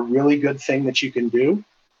a really good thing that you can do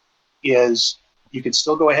is you can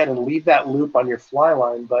still go ahead and leave that loop on your fly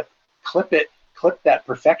line, but clip that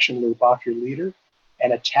perfection loop off your leader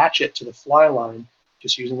and attach it to the fly line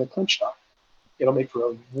just using the clinch knot. It'll make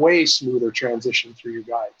for a way smoother transition through your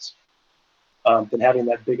guides than having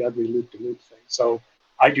that big ugly loop-to-loop thing. So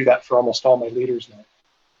I do that for almost all my leaders now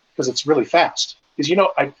because it's really fast. Because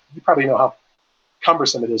you probably know how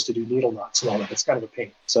cumbersome it is to do needle knots and all that. It's kind of a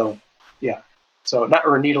pain. So yeah, so not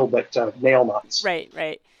or needle, but nail knots.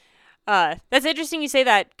 Right. That's interesting you say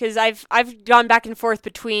that because I've gone back and forth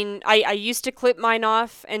between I used to clip mine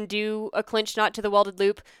off and do a clinch knot to the welded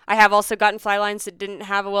loop. I have also gotten fly lines that didn't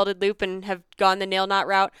have a welded loop and have gone the nail knot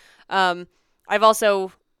route. I've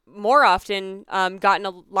also more often gotten a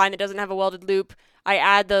line that doesn't have a welded loop. I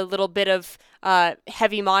add the little bit of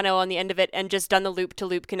heavy mono on the end of it and just done the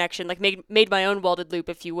loop-to-loop connection, like made my own welded loop,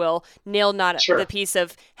 if you will, nail knot the piece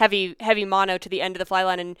of heavy mono to the end of the fly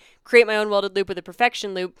line and create my own welded loop with a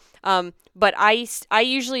perfection loop. But I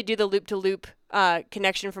usually do the loop-to-loop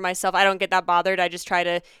connection for myself. I don't get that bothered. I just try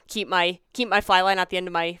to keep my fly line at the end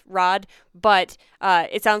of my rod. But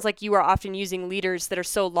it sounds like you are often using leaders that are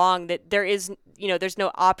so long that there's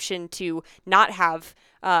no option to not have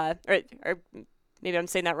or maybe I'm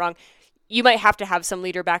saying that wrong. You might have to have some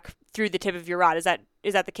leader back through the tip of your rod. Is that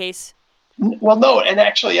the case? Well, no, and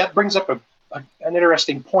actually that brings up an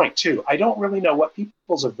interesting point too. I don't really know what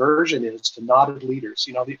people's aversion is to knotted leaders.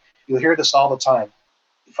 You'll hear this all the time.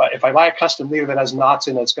 If I buy a custom leader that has knots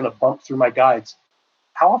in it, it's going to bump through my guides.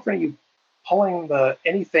 How often are you pulling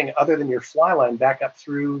anything other than your fly line back up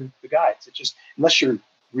through the guides? It just, unless you're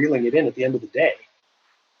reeling it in at the end of the day,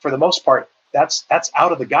 for the most part, that's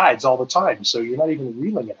out of the guides all the time. So you're not even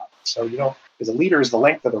reeling it up. So because a leader is the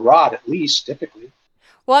length of the rod at least, typically.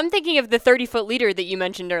 Well, I'm thinking of the 30-foot leader that you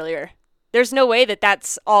mentioned earlier. There's no way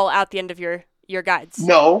that's all out the end of your guides.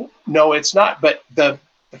 No, it's not. But the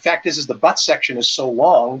fact is the butt section is so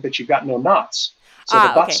long that you've got no knots. So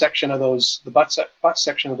the butt section of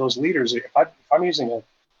those leaders, if I'm using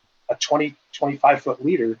a 20, 25-foot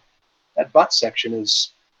leader, that butt section is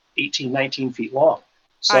 18, 19 feet long.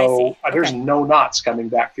 So there's no knots coming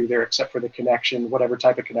back through there except for the connection, whatever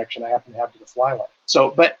type of connection I happen to have to the fly line.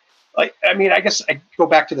 So, but I guess I go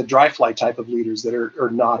back to the dry fly type of leaders that are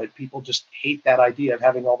knotted. People just hate that idea of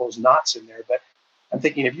having all those knots in there. But I'm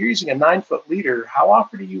thinking if you're using a 9-foot leader, how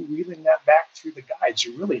often are you reeling that back through the guides?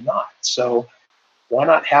 You're really not. So why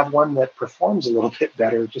not have one that performs a little bit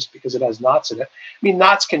better just because it has knots in it? I mean,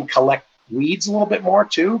 knots can collect weeds a little bit more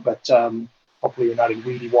too, but hopefully you're not in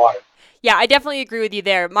weedy water. Yeah, I definitely agree with you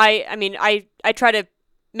there. I try to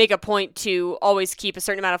make a point to always keep a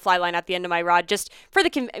certain amount of fly line at the end of my rod, just for the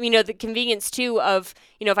convenience too of,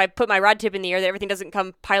 if I put my rod tip in the air, that everything doesn't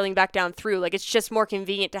come piling back down through. Like, it's just more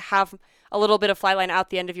convenient to have a little bit of fly line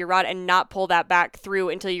out the end of your rod and not pull that back through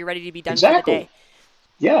until you're ready to be done for the day.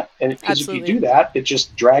 Yeah, and because if you do that, it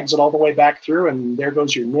just drags it all the way back through, and there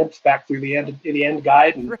goes your nymph back through the end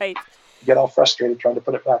guide, and you get all frustrated trying to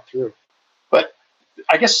put it back through. But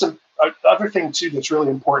I guess some other thing too that's really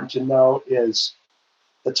important to know is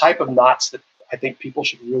the type of knots that I think people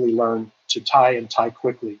should really learn to tie and tie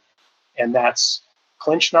quickly. And that's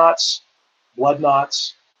clinch knots, blood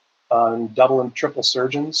knots, double and triple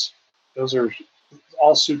surgeons. Those are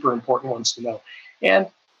all super important ones to know. And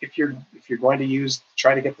if you're going to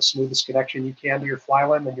try to get the smoothest connection you can to your fly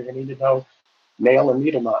line, then you're going to need to know nail and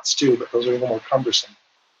needle knots too, but those are a little more cumbersome.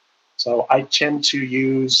 So I tend to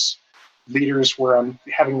use leaders where I'm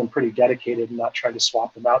having them pretty dedicated and not trying to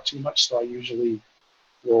swap them out too much. So I usually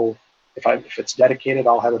will, if it's dedicated,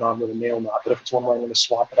 I'll have it on with a nail knot. But if it's one where I'm going to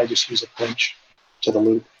swap it, I just use a clinch to the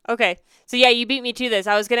loop. Okay. So yeah, you beat me to this.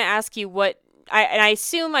 I was going to ask you I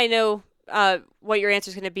assume I know what your answer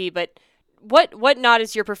is going to be, but what knot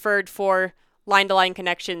is your preferred for line-to-line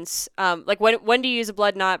connections? Like when do you use a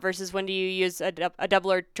blood knot versus when do you use a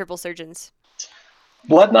double or triple surgeons?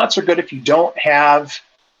 Blood knots are good if you don't have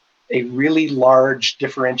a really large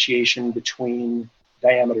differentiation between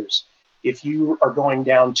diameters. If you are going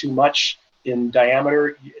down too much in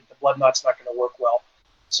diameter, the blood knot's not going to work well.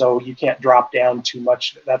 So you can't drop down too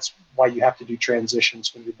much. That's why you have to do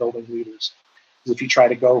transitions when you're building leaders. If you try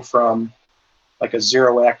to go from like a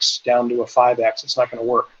 0x down to a 5x, it's not going to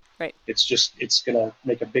work. Right. It's going to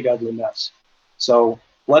make a big, ugly mess. So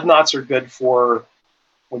blood knots are good for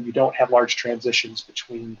when you don't have large transitions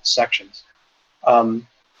between sections.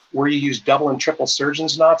 Where you use double and triple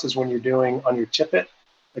surgeons knots is when you're doing on your tippet,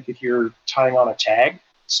 like if you're tying on a tag,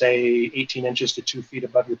 say 18 inches to 2 feet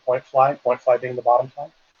above your point fly being the bottom fly,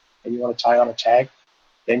 and you want to tie on a tag,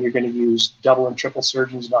 then you're going to use double and triple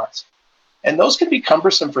surgeons knots. And those can be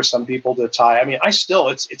cumbersome for some people to tie. I mean,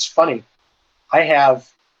 it's funny. I have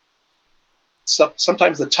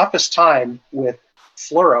sometimes the toughest time with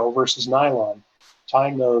fluoro versus nylon,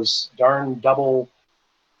 tying those darn double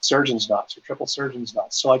surgeons knots or triple surgeons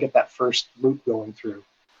knots. So I get that first loop going through.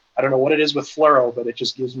 I don't know what it is with fluoro, but it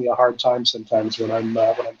just gives me a hard time sometimes when I'm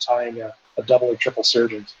tying a double or triple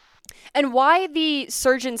surgeons. And why the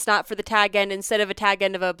surgeon's knot for the tag end instead of a tag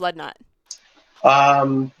end of a blood knot?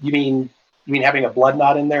 You mean having a blood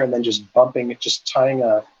knot in there and then just bumping it, just tying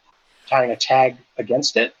a tag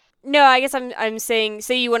against it? No, I guess I'm saying,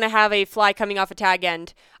 say you want to have a fly coming off a tag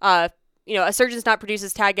end. A surgeon's knot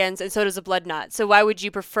produces tag ends, and so does a blood knot. So why would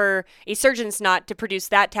you prefer a surgeon's knot to produce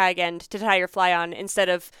that tag end to tie your fly on instead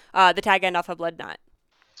of the tag end off a blood knot?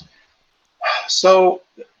 So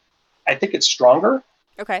I think it's stronger.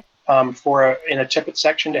 Okay. In a tippet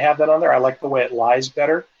section to have that on there. I like the way it lies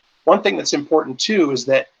better. One thing that's important too is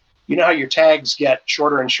that you know how your tags get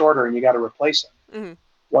shorter and shorter and you got to replace them. Mm-hmm.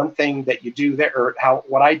 One thing that you do there, or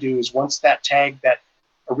what I do is once that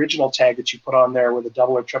original tag that you put on there with a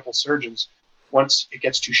double or triple surgeons, once it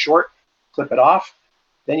gets too short, clip it off.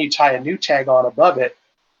 Then you tie a new tag on above it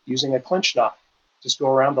using a clinch knot. Just go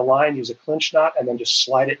around the line, use a clinch knot, and then just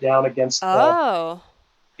slide it down against Yeah.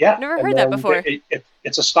 Never heard that before.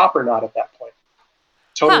 It's a stopper knot at that point.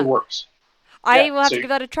 Totally works. I will have to give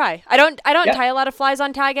that a try. I don't tie a lot of flies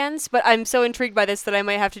on tag ends, but I'm so intrigued by this that I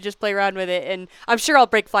might have to just play around with it, and I'm sure I'll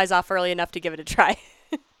break flies off early enough to give it a try.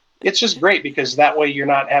 It's just great because that way you're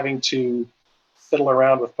not having to fiddle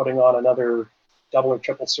around with putting on another double or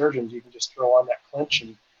triple surgeons. You can just throw on that clinch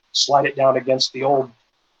and slide it down against the old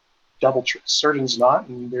double surgeons knot,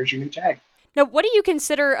 and there's your new tag. Now, what do you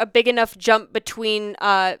consider a big enough jump between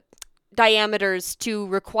diameters to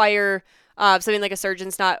require something like a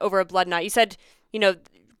surgeon's knot over a blood knot? You said,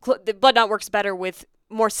 the blood knot works better with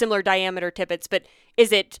more similar diameter tippets, but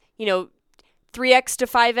is it, 3x to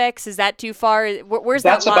 5x? Is that too far? Where's that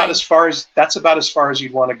line? That's about as far as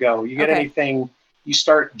you'd want to go. You get anything, you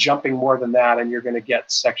start jumping more than that, and you're going to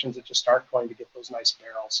get sections that just aren't going to get those nice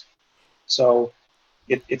barrels. So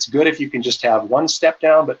it's good if you can just have one step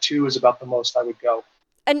down, but 2 is about the most I would go.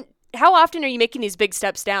 And how often are you making these big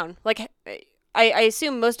steps down? Like, I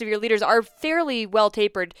assume most of your leaders are fairly well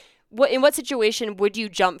tapered. In what situation would you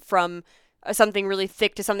jump from something really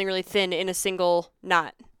thick to something really thin in a single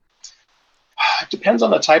knot? It depends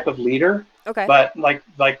on the type of leader. Okay. But like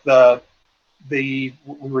we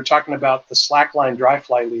were talking about the slackline dry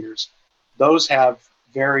fly leaders, those have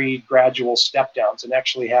very gradual step downs and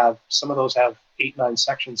actually some of those have 8-9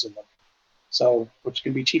 sections in them. So, which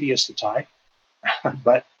can be tedious to tie,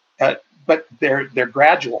 but they're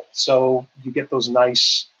gradual. So you get those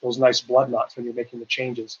nice blood knots when you're making the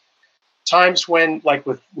changes. Times when, like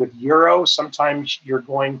with Euro, sometimes you're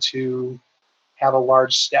going to have a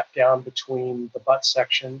large step down between the butt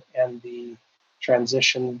section and the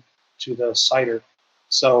transition to the sighter.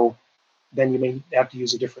 So then you may have to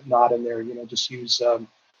use a different knot in there. Just use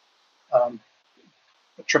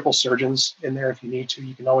triple surgeons in there if you need to.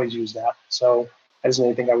 You can always use that. So that isn't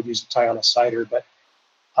anything I would use to tie on a sighter. But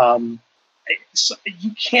So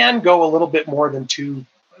you can go a little bit more than two,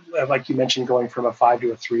 like you mentioned, going from a 5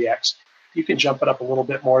 to a 3x. You can jump it up a little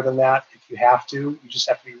bit more than that if you have to. You just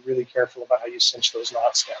have to be really careful about how you cinch those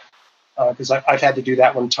knots down. Because I've had to do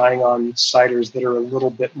that when tying on ciders that are a little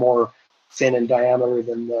bit more thin in diameter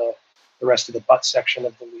than the rest of the butt section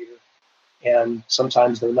of the leader. And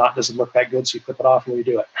sometimes the knot doesn't look that good, so you clip it off and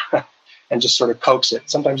redo it and just sort of coax it.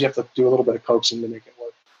 Sometimes you have to do a little bit of coaxing to make it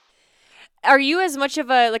work. Are you as much of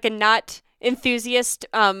a knot enthusiast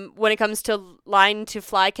when it comes to line to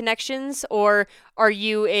fly connections, or are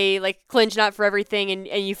you a clinch knot for everything and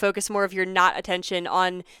you focus more of your knot attention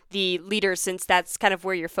on the leader, since that's kind of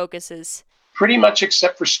where your focus is? Pretty much,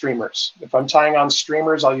 except for streamers. If I'm tying on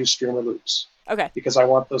streamers, I'll use streamer loops. Okay. Because I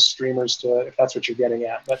want those streamers to, if that's what you're getting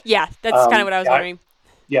at. But yeah, that's kind of what I was wondering.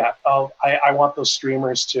 I want those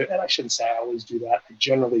streamers to, and I shouldn't say I always do that. I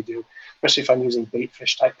generally do, especially if I'm using bait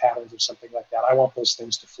fish type patterns or something like that. I want those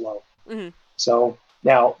things to flow. Mm-hmm. So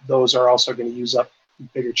now those are also going to use up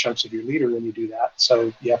bigger chunks of your leader when you do that.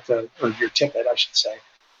 So you have to, or your tippet, I should say.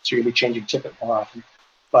 So you're going to be changing tippet more often.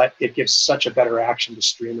 But it gives such a better action to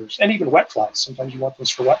streamers and even wet flies. Sometimes you want those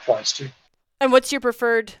for wet flies too. And what's your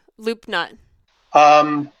preferred loop knot?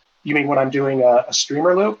 You mean when I'm doing a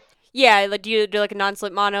streamer loop? Yeah, do you do a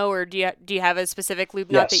non-slip mono, or do you have a specific loop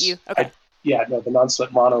knot that you? Okay. The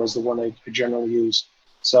non-slip mono is the one I generally use.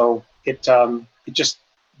 So it just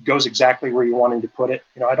goes exactly where you're wanting to put it.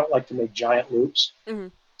 I don't like to make giant loops. Mm-hmm.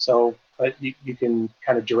 So but you can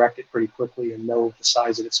kind of direct it pretty quickly and know the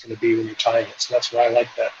size that it's going to be when you're tying it. So that's why I like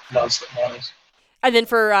that non-slip monos. And then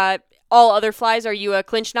for all other flies, are you a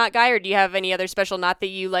clinch knot guy, or do you have any other special knot that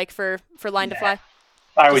you like for line to fly?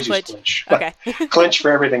 I always use clinch. Okay. Clinch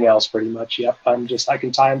for everything else, pretty much. Yep. I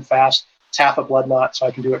can tie them fast. It's half a blood knot, so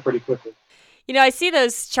I can do it pretty quickly. I see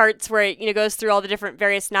those charts where it goes through all the different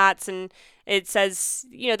various knots, and it says,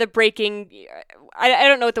 the breaking. I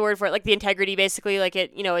don't know what the word for it, like the integrity, basically, like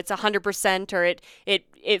it, it's 100%, or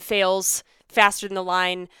it fails faster than the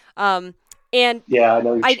line. And yeah, I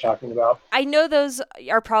know what you're talking about. I know those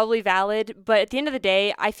are probably valid, but at the end of the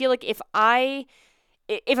day, I feel like if my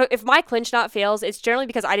clinch knot fails, it's generally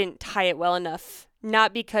because I didn't tie it well enough,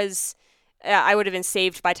 not because I would have been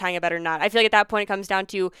saved by tying a better knot. I feel like at that point it comes down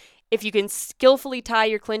to, if you can skillfully tie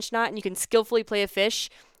your clinch knot and you can skillfully play a fish,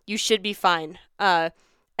 you should be fine. And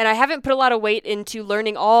I haven't put a lot of weight into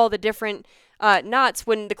learning all the different knots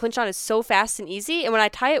when the clinch knot is so fast and easy, and when I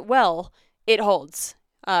tie it well, it holds.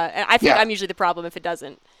 And I think I'm usually the problem if it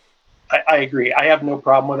doesn't. I agree. I have no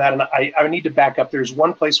problem with that. And I need to back up. There's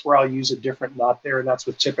one place where I'll use a different knot there, and that's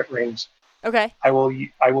with tippet rings. Okay. I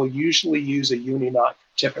will usually use a uni knot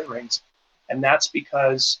for tippet rings. And that's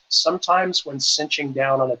because sometimes when cinching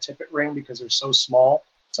down on a tippet ring, because they're so small,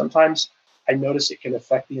 sometimes I notice it can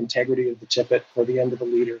affect the integrity of the tippet or the end of the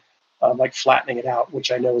leader, like flattening it out,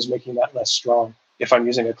 which I know is making that less strong if I'm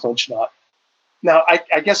using a clinch knot. Now,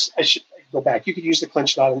 I guess I should go back. You could use the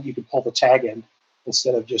clinch knot and you could pull the tag end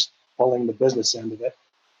instead of just pulling the business end of it.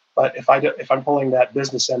 But if I'm pulling that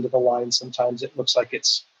business end of the line, sometimes it looks like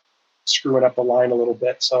it's screwing up the line a little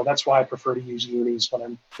bit. So that's why I prefer to use unis when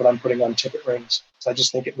I'm putting on tippet rings. So I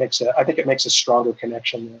just think it makes a stronger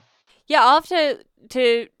connection there. Yeah, I'll have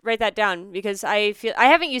to write that down, because I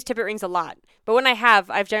haven't used tippet rings a lot, but when I have,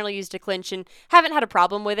 I've generally used a clinch and haven't had a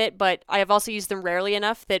problem with it, but I have also used them rarely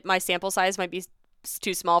enough that my sample size might be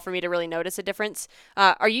too small for me to really notice a difference.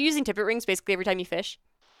 Are you using tippet rings basically every time you fish?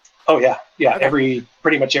 Oh yeah. Okay.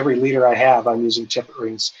 Pretty much every leader I have, I'm using tippet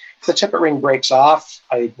rings. If the tippet ring breaks off,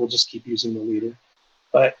 I will just keep using the leader.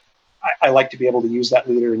 But I like to be able to use that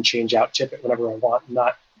leader and change out tippet whenever I want, and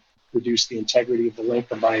not reduce the integrity of the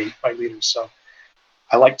length of my leaders. So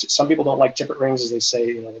some people don't like tippet rings, as they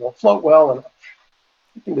say, they don't float well, and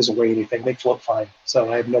I think doesn't weigh anything. They float fine.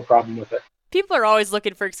 So I have no problem with it. People are always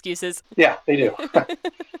looking for excuses. Yeah, they do.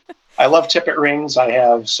 I love tippet rings. I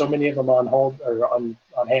have so many of them on hold or on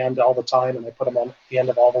hand all the time, and I put them on the end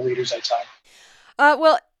of all the leaders I tie.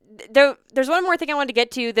 Well, there's one more thing I wanted to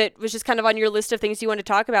get to that was just kind of on your list of things you want to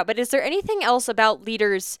talk about, but is there anything else about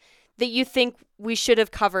leaders that you think we should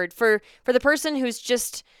have covered for the person who's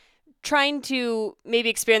just trying to maybe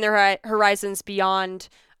expand their horizons beyond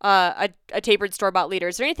a tapered store-bought leader?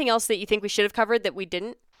 Is there anything else that you think we should have covered that we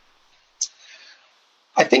didn't?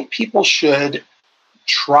 I think people should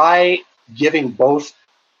try giving both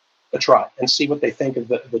a try and see what they think of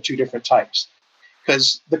the two different types.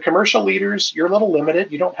 Because the commercial leaders, you're a little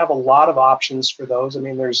limited. You don't have a lot of options for those. I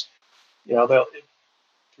mean, there's, the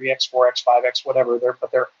 3X, 4X, 5X, whatever.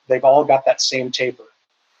 They've all got that same taper.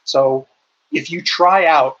 So if you try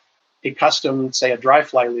out a custom, say a dry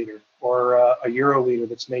fly leader or a Euro leader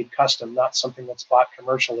that's made custom, not something that's bought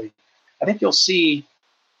commercially, I think you'll see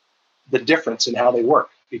the difference in how they work,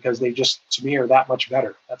 because they just, to me, are that much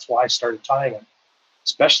better. That's why I started tying them.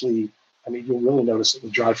 Especially, I mean, you'll really notice it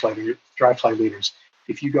with dry fly leaders.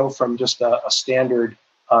 If you go from just a standard,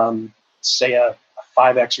 say a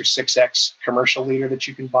 5X or 6X commercial leader that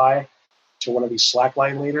you can buy to one of these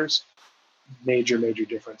slackline leaders, major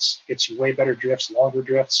difference. Gets you way better drifts, longer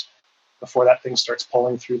drifts, before that thing starts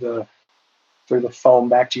pulling through the foam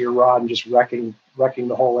back to your rod and just wrecking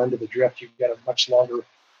the whole end of the drift. You get a much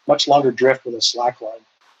longer drift with a slack line.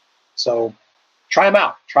 So try them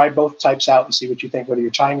out. Try both types out and see what you think, whether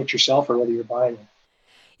you're tying it yourself or whether you're buying them.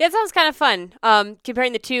 Yeah, it sounds kind of fun,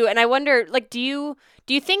 comparing the two. And I wonder, like, do you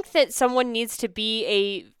think that someone needs to be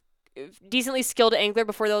a decently skilled angler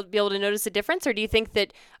before they'll be able to notice a difference? Or do you think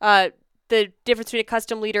that the difference between a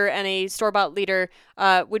custom leader and a store-bought leader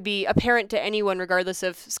would be apparent to anyone regardless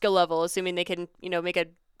of skill level, assuming they can, make a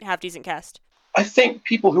half-decent cast? I think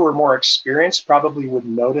people who are more experienced probably would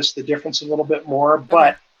notice the difference a little bit more,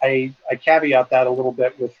 but I caveat that a little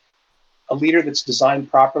bit with a leader that's designed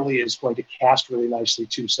properly is going to cast really nicely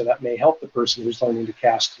too. So that may help the person who's learning to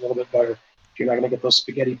cast a little bit better. If you're not going to get those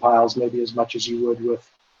spaghetti piles maybe as much as you would with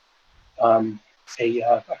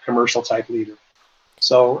a commercial type leader.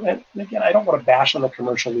 So, and again, I don't want to bash on the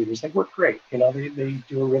commercial leaders. They work great. They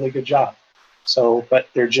do a really good job. So, but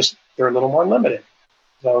they're a little more limited.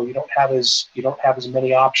 So you don't have as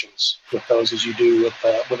many options with those as you do with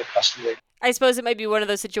a custom leader. I suppose it might be one of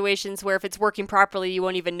those situations where if it's working properly, you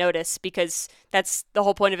won't even notice, because that's the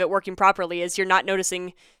whole point of it working properly, is you're not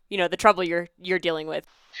noticing, the trouble you're dealing with.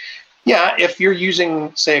 Yeah, if you're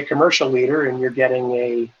using, say, a commercial leader and you're getting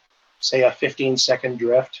a 15-second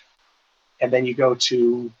drift, and then you go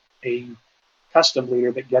to a custom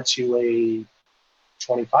leader that gets you a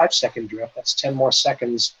 25-second drift, that's 10 more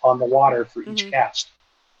seconds on the water for each cast.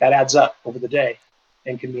 That adds up over the day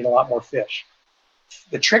and can mean a lot more fish.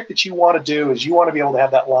 The trick that you want to do is you want to be able to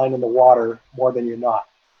have that line in the water more than you're not.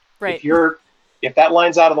 Right. If that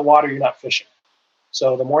line's out of the water, you're not fishing.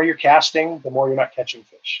 So the more you're casting, the more you're not catching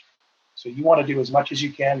fish. So you want to do as much as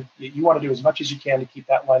you can. You want to do as much as you can to keep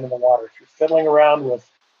that line in the water. If you're fiddling around with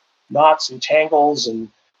knots and tangles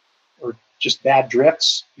or just bad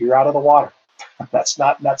drifts, you're out of the water. That's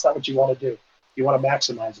not what you want to do. You want to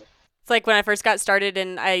maximize it. It's like when I first got started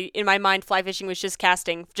and in my mind, fly fishing was just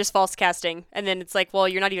casting, just false casting. And then it's like, well,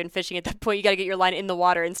 you're not even fishing at that point. You got to get your line in the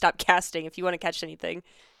water and stop casting if you want to catch anything.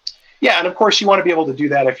 Yeah. And of course you want to be able to do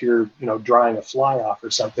that if you're, drying a fly off or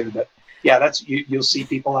something. But yeah, you'll see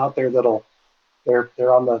people out there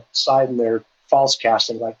they're on the side and they're false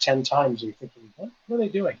casting like 10 times. And you're thinking, what are they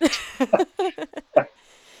doing?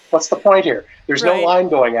 What's the point here? There's no line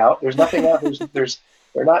going out. There's nothing out.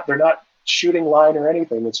 They're not shooting line or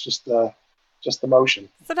anything. It's just the motion.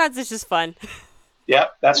 Sometimes it's just fun. Yeah,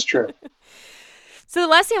 that's true. So the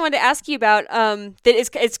last thing I wanted to ask you about,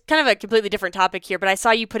 it's kind of a completely different topic here, but I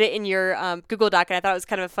saw you put it in your Google Doc, and I thought it was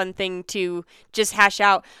kind of a fun thing to just hash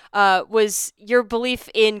out, was your belief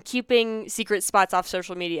in keeping secret spots off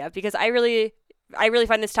social media, because I really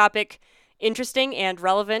find this topic interesting and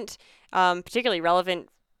relevant, particularly relevant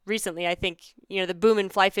recently. I think, the boom in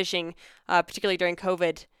fly fishing, particularly during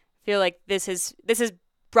COVID, I feel like this has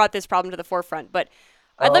brought this problem to the forefront. But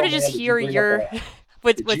I'd love to just hear your...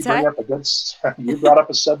 What's that? You brought up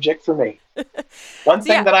a subject for me. One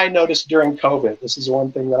thing that I noticed during COVID, this is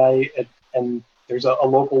one thing that and there's a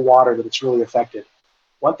local water that it's really affected.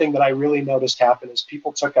 One thing that I really noticed happen is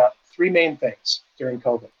people took up three main things during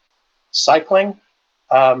COVID: cycling,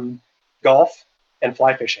 golf, and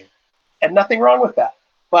fly fishing. And nothing wrong with that.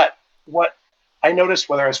 But what I noticed,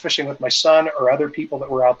 whether I was fishing with my son or other people that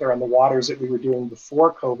were out there on the waters that we were doing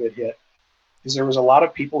before COVID hit, is there was a lot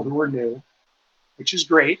of people who were new, which is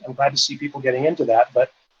great. I'm glad to see people getting into that,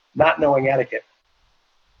 but not knowing etiquette.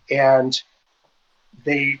 And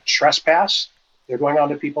they trespass. They're going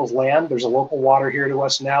onto people's land. There's a local water here to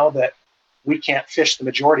us now that we can't fish the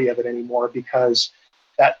majority of it anymore because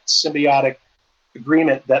that symbiotic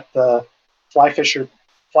agreement that the fly fishers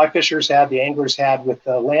had, the anglers had with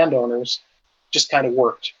the landowners just kind of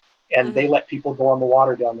worked. And they let people go on the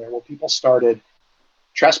water down there. Well, people started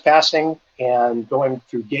trespassing and going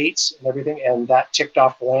through gates and everything, and that ticked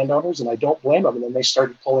off the landowners, and I don't blame them. And then they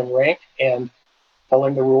started pulling rank and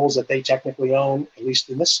pulling the rules that they technically own, at least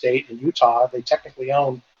in this state, in Utah, they technically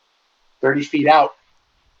own 30 feet out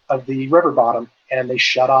of the river bottom, and they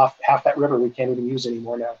shut off half that river we can't even use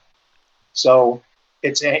anymore now. So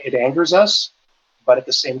it angers us, but at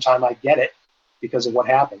the same time, I get it because of what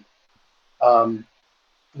happened. And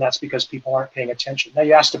that's because people aren't paying attention. Now,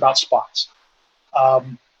 you asked about spots.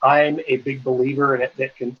 I'm a big believer in it.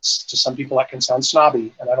 That can, to some people, that can sound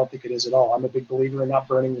snobby, and I don't think it is at all. I'm a big believer in not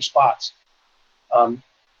burning your spots.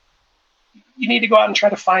 You need to go out and try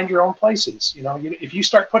to find your own places. If you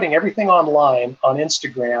start putting everything online on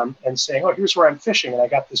Instagram and saying, "Oh, here's where I'm fishing, and I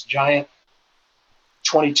got this giant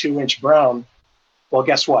 22-inch brown," well,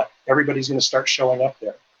 guess what? Everybody's going to start showing up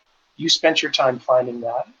there. You spent your time finding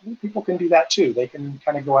that. People can do that too. They can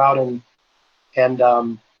kind of go out and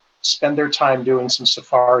spend their time doing some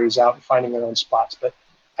safaris out and finding their own spots. But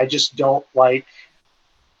I just don't like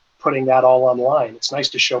putting that all online. It's nice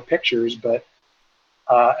to show pictures, but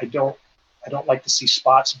I don't like to see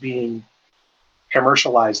spots being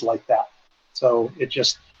commercialized like that. So it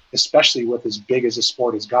just, especially with as big as the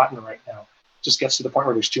sport has gotten right now, just gets to the point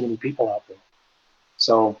where there's too many people out there.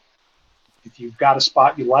 So if you've got a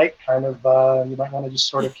spot you like, kind of, you might want to just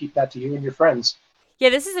sort of keep that to you and your friends. Yeah,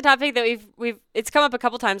 this is a topic that it's come up a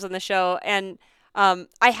couple times on the show, and I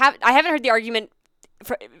haven't heard the argument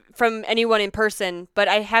from anyone in person, but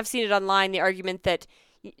I have seen it online, the argument that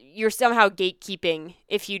you're somehow gatekeeping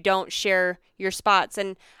if you don't share your spots,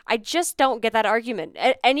 and I just don't get that argument.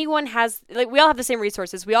 Anyone has, we all have the same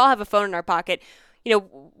resources. We all have a phone in our pocket.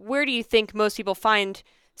 Where do you think most people find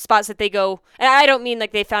spots that they go? And I don't mean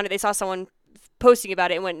like they found it, they saw someone posting about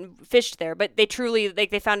it and went and fished there, but they truly,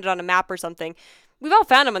 they found it on a map or something. We've all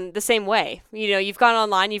found them in the same way. You've gone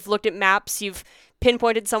online, you've looked at maps, you've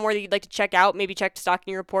pinpointed somewhere that you'd like to check out, maybe checked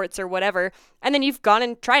stocking reports or whatever, and then you've gone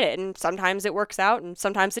and tried it, and sometimes it works out, and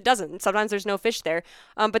sometimes it doesn't, and sometimes there's no fish there.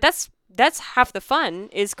 But that's half the fun,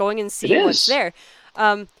 is going and seeing what's there.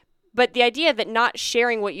 But the idea that not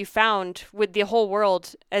sharing what you found with the whole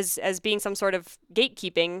world as being some sort of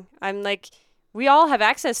gatekeeping, I'm like, we all have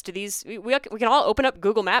access to these. We can all open up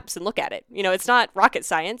Google Maps and look at it. It's not rocket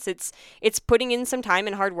science. It's putting in some time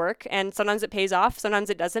and hard work, and sometimes it pays off, sometimes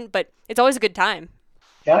it doesn't, but it's always a good time.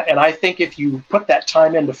 Yeah, and I think if you put that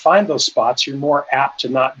time in to find those spots, you're more apt to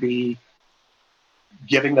not be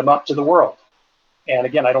giving them up to the world. And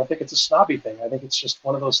again, I don't think it's a snobby thing. I think it's just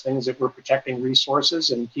one of those things that we're protecting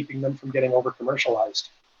resources and keeping them from getting over commercialized.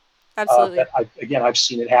 Absolutely. I've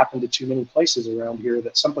seen it happen to too many places around here,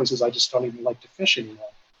 that some places I just don't even like to fish anymore,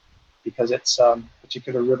 because it's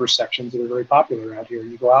particular river sections that are very popular out here.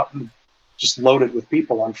 You go out and just loaded with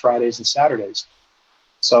people on Fridays and Saturdays.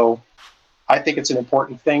 So I think it's an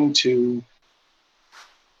important thing to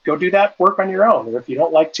go do that work on your own. Or if you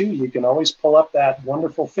don't like to, you can always pull up that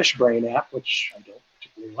wonderful Fish Brain app, which I don't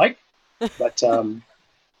particularly like, but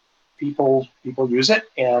people use it,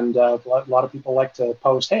 and a lot of people like to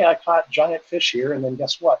post, "Hey, I caught giant fish here," and then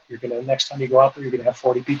guess what? Next time you go out there, you're gonna have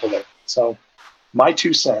 40 people there. So, my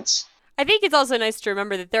 2 cents. I think it's also nice to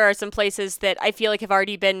remember that there are some places that I feel like have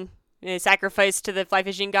already been sacrificed to the fly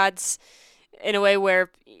fishing gods in a way where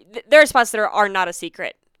there are spots that are not a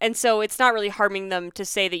secret. And so it's not really harming them to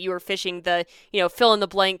say that you were fishing the, fill in the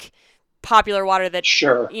blank popular water that,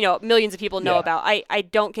 sure, millions of people know about. I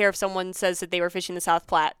don't care if someone says that they were fishing the South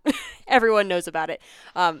Platte. Everyone knows about it.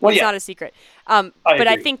 It's not a secret. But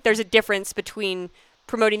I think there's a difference between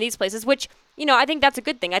promoting these places, which, I think that's a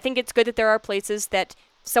good thing. I think it's good that there are places that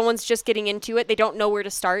someone's just getting into it. They don't know where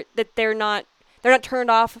to start, that they're not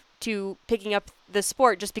turned off to picking up the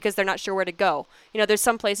sport just because they're not sure where to go. There's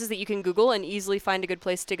some places that you can Google and easily find a good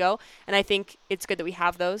place to go, and I think it's good that we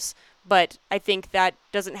have those. But I think that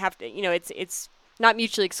doesn't have to, it's not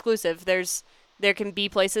mutually exclusive. There can be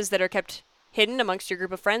places that are kept hidden amongst your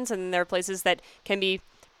group of friends, and there are places that can be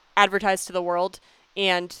advertised to the world,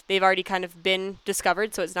 and they've already kind of been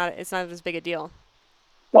discovered, so it's not as big a deal.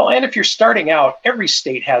 Well, and if you're starting out, every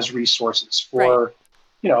state has resources for,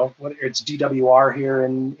 right, whether it's DWR here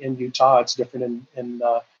in Utah, it's different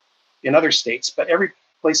in other states, but every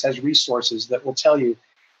place has resources that will tell you,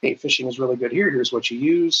 hey, fishing is really good here. Here's what you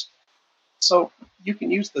use. So you can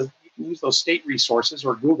use those state resources,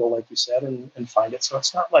 or Google, like you said, and find it. So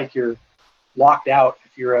it's not like you're locked out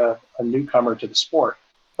if you're a newcomer to the sport.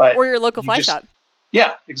 Or your local fly shop.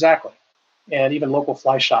 Yeah, exactly. And even local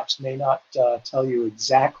fly shops may not tell you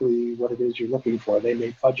exactly what it is you're looking for. They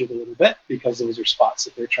may fudge it a little bit because those are spots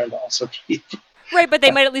that they're trying to also keep. Right, but they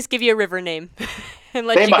might at least give you a river name and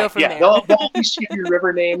let you go from there. They'll at least give you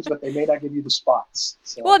river names, but they may not give you the spots.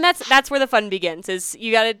 So. Well, and that's where the fun begins. Is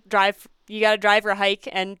you got to drive or hike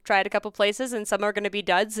and try it a couple places, and some are going to be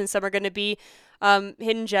duds, and some are going to be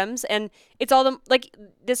hidden gems, and it's all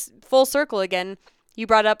this full circle again. You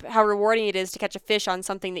brought up how rewarding it is to catch a fish on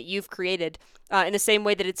something that you've created, in the same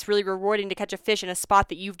way that it's really rewarding to catch a fish in a spot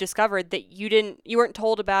that you've discovered that you weren't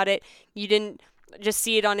told about it. You didn't just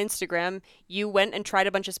see it on Instagram. You went and tried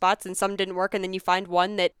a bunch of spots, and some didn't work, and then you find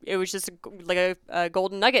one that it was just like a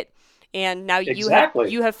golden nugget. And now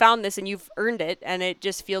Exactly. you have found this and you've earned it, and it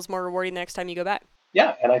just feels more rewarding the next time you go back.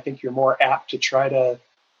 Yeah, and I think you're more apt to try to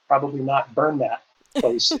probably not burn that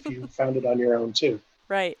place if you found it on your own too.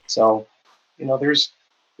 Right. So, there's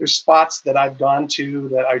spots that I've gone to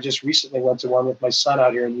that I just recently went to one with my son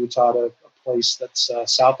out here in Utah, to a place that's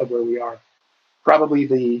south of where we are. Probably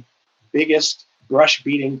the biggest brush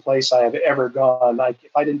beating place I have ever gone.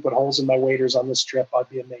 If I didn't put holes in my waders on this trip, I'd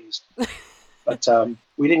be amazed. But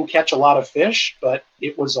we didn't catch a lot of fish, but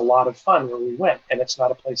it was a lot of fun where we went. And it's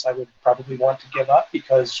not a place I would probably want to give up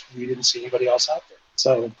because we didn't see anybody else out there.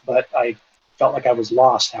 So, but I felt like I was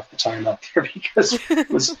lost half the time out there because it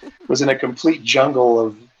was in a complete jungle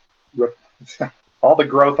of all the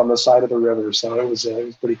growth on the side of the river. So it was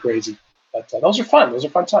pretty crazy. But those are fun. Those are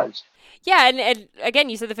fun times. Yeah, and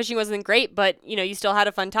again, you said the fishing wasn't great, but you still had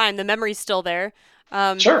a fun time. The memory's still there.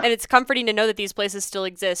 Sure. And it's comforting to know that these places still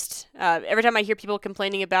exist. Every time I hear people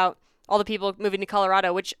complaining about all the people moving to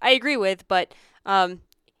Colorado, which I agree with, but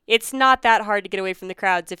it's not that hard to get away from the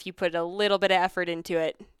crowds if you put a little bit of effort into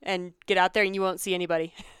it and get out there and you won't see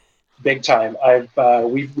anybody. Big time.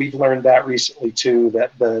 We've learned that recently too,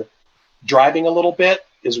 that the driving a little bit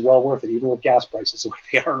is well worth it, even with gas prices the way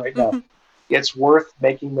they are right now. It's worth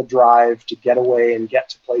making the drive to get away and get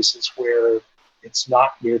to places where it's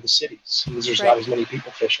not near the cities because there's not as many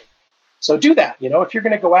people fishing. So do that. If you're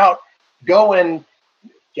going to go out, go and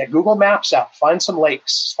get Google Maps out, find some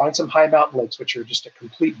lakes, find some high mountain lakes, which are just a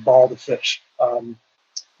complete ball to fish.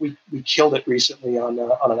 We killed it recently on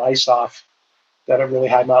an ice off at a really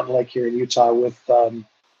high mountain lake here in Utah with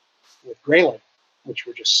grayling, which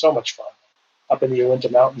were just so much fun up in the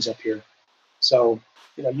Uinta Mountains up here. So,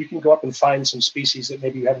 you can go up and find some species that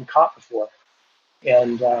maybe you haven't caught before.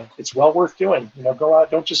 And it's well worth doing. Go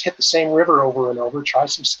out, don't just hit the same river over and over. Try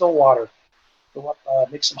some still water. Go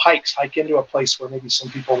up, make some hikes. Hike into a place where maybe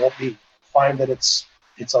some people won't be. Find that it's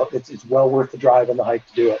well worth the drive and the hike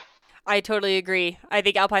to do it. I totally agree. I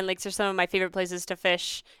think alpine lakes are some of my favorite places to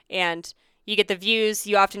fish, and you get the views.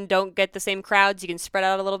 You often don't get the same crowds. You can spread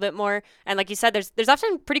out a little bit more. And like you said, there's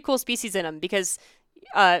often pretty cool species in them because,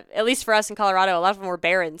 at least for us in Colorado, a lot of them were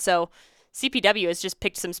barren. So CPW has just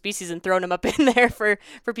picked some species and thrown them up in there for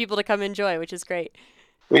people to come enjoy, which is great.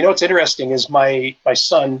 Well, what's interesting is my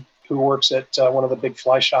son, who works at one of the big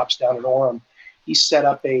fly shops down in Orem, he set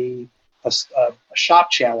up a shop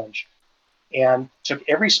challenge and took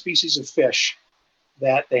every species of fish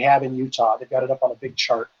that they have in Utah. They've got it up on a big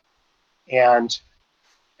chart. And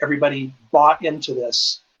everybody bought into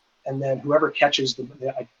this. And then whoever catches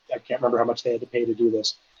I can't remember how much they had to pay to do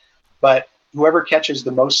this, but whoever catches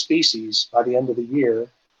the most species by the end of the year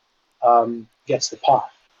gets the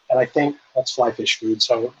pot. And I think that's Fly Fish Food.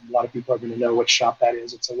 So a lot of people are going to know what shop that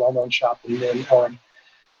is. It's a well-known shop in Orem.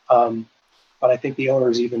 But I think the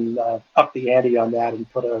owners even upped the ante on that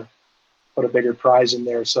and put a bigger prize in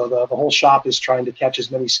there. So the whole shop is trying to catch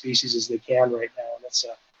as many species as they can right now. And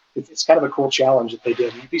it's kind of a cool challenge that they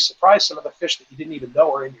did. You'd be surprised some of the fish that you didn't even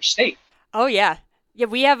know are in your state. Oh, yeah. Yeah,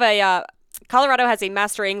 we have Colorado has a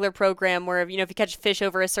master angler program where, if you catch fish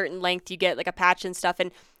over a certain length, you get like a patch and stuff.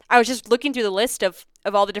 And I was just looking through the list of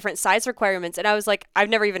all the different size requirements, and I was like, I've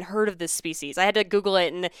never even heard of this species. I had to Google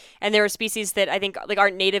it, and there are species that I think like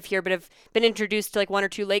aren't native here, but have been introduced to like one or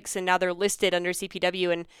two lakes, and now they're listed under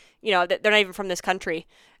CPW, and they're not even from this country.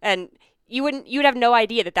 And you would have no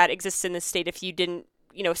idea that exists in this state if you didn't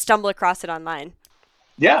stumble across it online.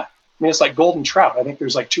 Yeah. I mean, it's like golden trout. I think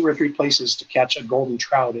there's like 2 or 3 places to catch a golden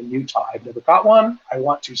trout in Utah. I've never caught one. I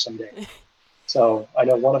want to someday. So I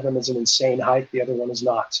know one of them is an insane hike. The other one is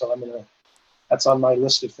not. So that's on my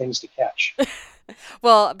list of things to catch.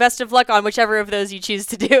 Well, best of luck on whichever of those you choose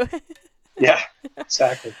to do. Yeah,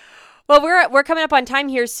 exactly. Well, we're coming up on time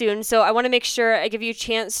here soon. So I want to make sure I give you a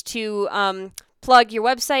chance to plug your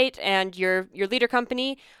website and your leader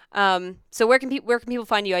company. So where can people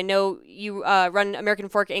find you? I know you run American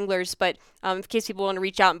Fork Anglers, but in case people want to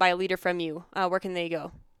reach out and buy a leader from you, where can they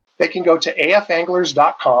go? They can go to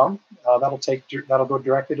afanglers.com. That'll go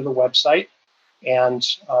directly to the website, and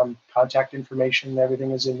contact information and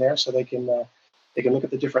everything is in there, so they can look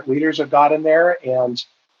at the different leaders I've got in there. And if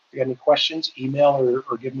you got any questions, email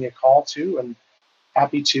or give me a call too, and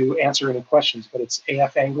happy to answer any questions. But it's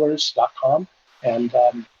afanglers.com. And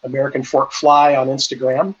American Fork Fly on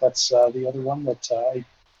Instagram. That's the other one that I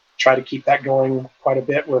try to keep that going quite a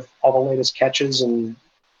bit with all the latest catches and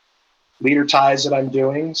leader ties that I'm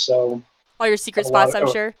doing. So all your secret spots,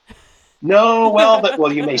 I'm sure. No,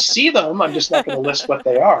 well, you may see them. I'm just not going to list what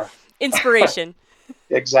they are. Inspiration.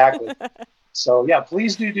 Exactly. So yeah,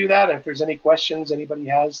 please do that. And if there's any questions anybody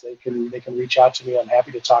has, they can reach out to me. I'm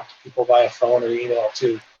happy to talk to people via phone or email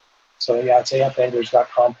too. So yeah, it's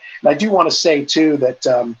afanglers.com. And I do want to say too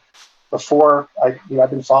that before I've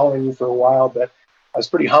been following you for a while, but I was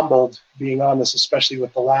pretty humbled being on this, especially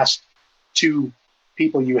with the last two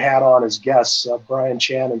people you had on as guests, Brian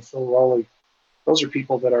Chan and Phil Rowley. Those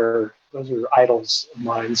are idols of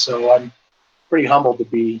mine. So I'm pretty humbled to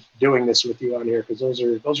be doing this with you on here, because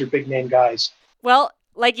those are big name guys. Well,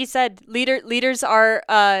 like you said, leaders are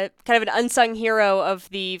kind of an unsung hero of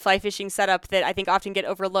the fly fishing setup that I think often get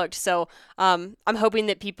overlooked. So I'm hoping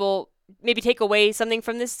that people maybe take away something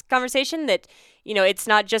from this conversation, that, you know, it's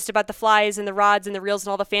not just about the flies and the rods and the reels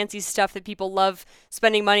and all the fancy stuff that people love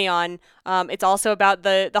spending money on. It's also about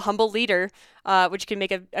the humble leader, which can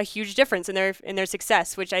make a huge difference in their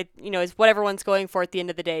success, which is what everyone's going for at the end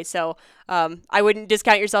of the day. So I wouldn't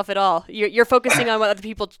discount yourself at all. You're focusing on what other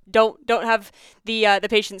people don't have the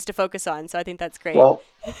patience to focus on. So I think that's great. Well,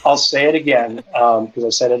 I'll say it again, because I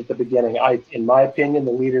said it at the beginning. In my opinion,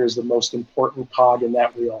 the leader is the most important cog in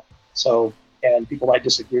that wheel. So, and people might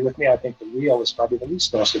disagree with me. I think the reel is probably the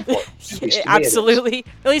least most important. Absolutely,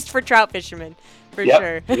 at least for trout fishermen, for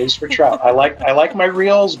sure. It is for trout. I like my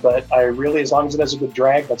reels, but I really, as long as it has a good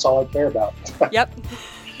drag, that's all I care about. Yep.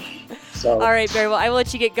 So, all right, Barry. Well, I will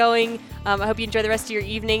let you get going. I hope you enjoy the rest of your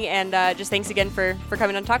evening, and just thanks again for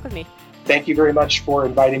coming on to talk with me. Thank you very much for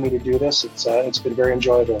inviting me to do this. It's been very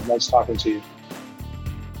enjoyable. Nice talking to you.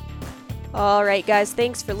 All right, guys.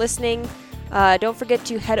 Thanks for listening. Don't forget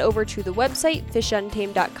to head over to the website,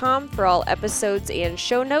 fishuntamed.com, for all episodes and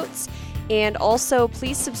show notes. And also,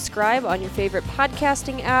 please subscribe on your favorite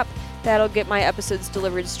podcasting app. That'll get my episodes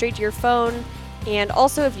delivered straight to your phone. And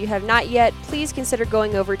also, if you have not yet, please consider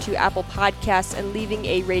going over to Apple Podcasts and leaving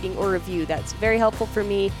a rating or review. That's very helpful for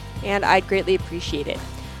me, and I'd greatly appreciate it.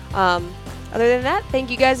 Other than that, thank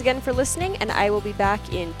you guys again for listening, and I will be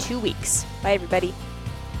back in 2 weeks. Bye, everybody.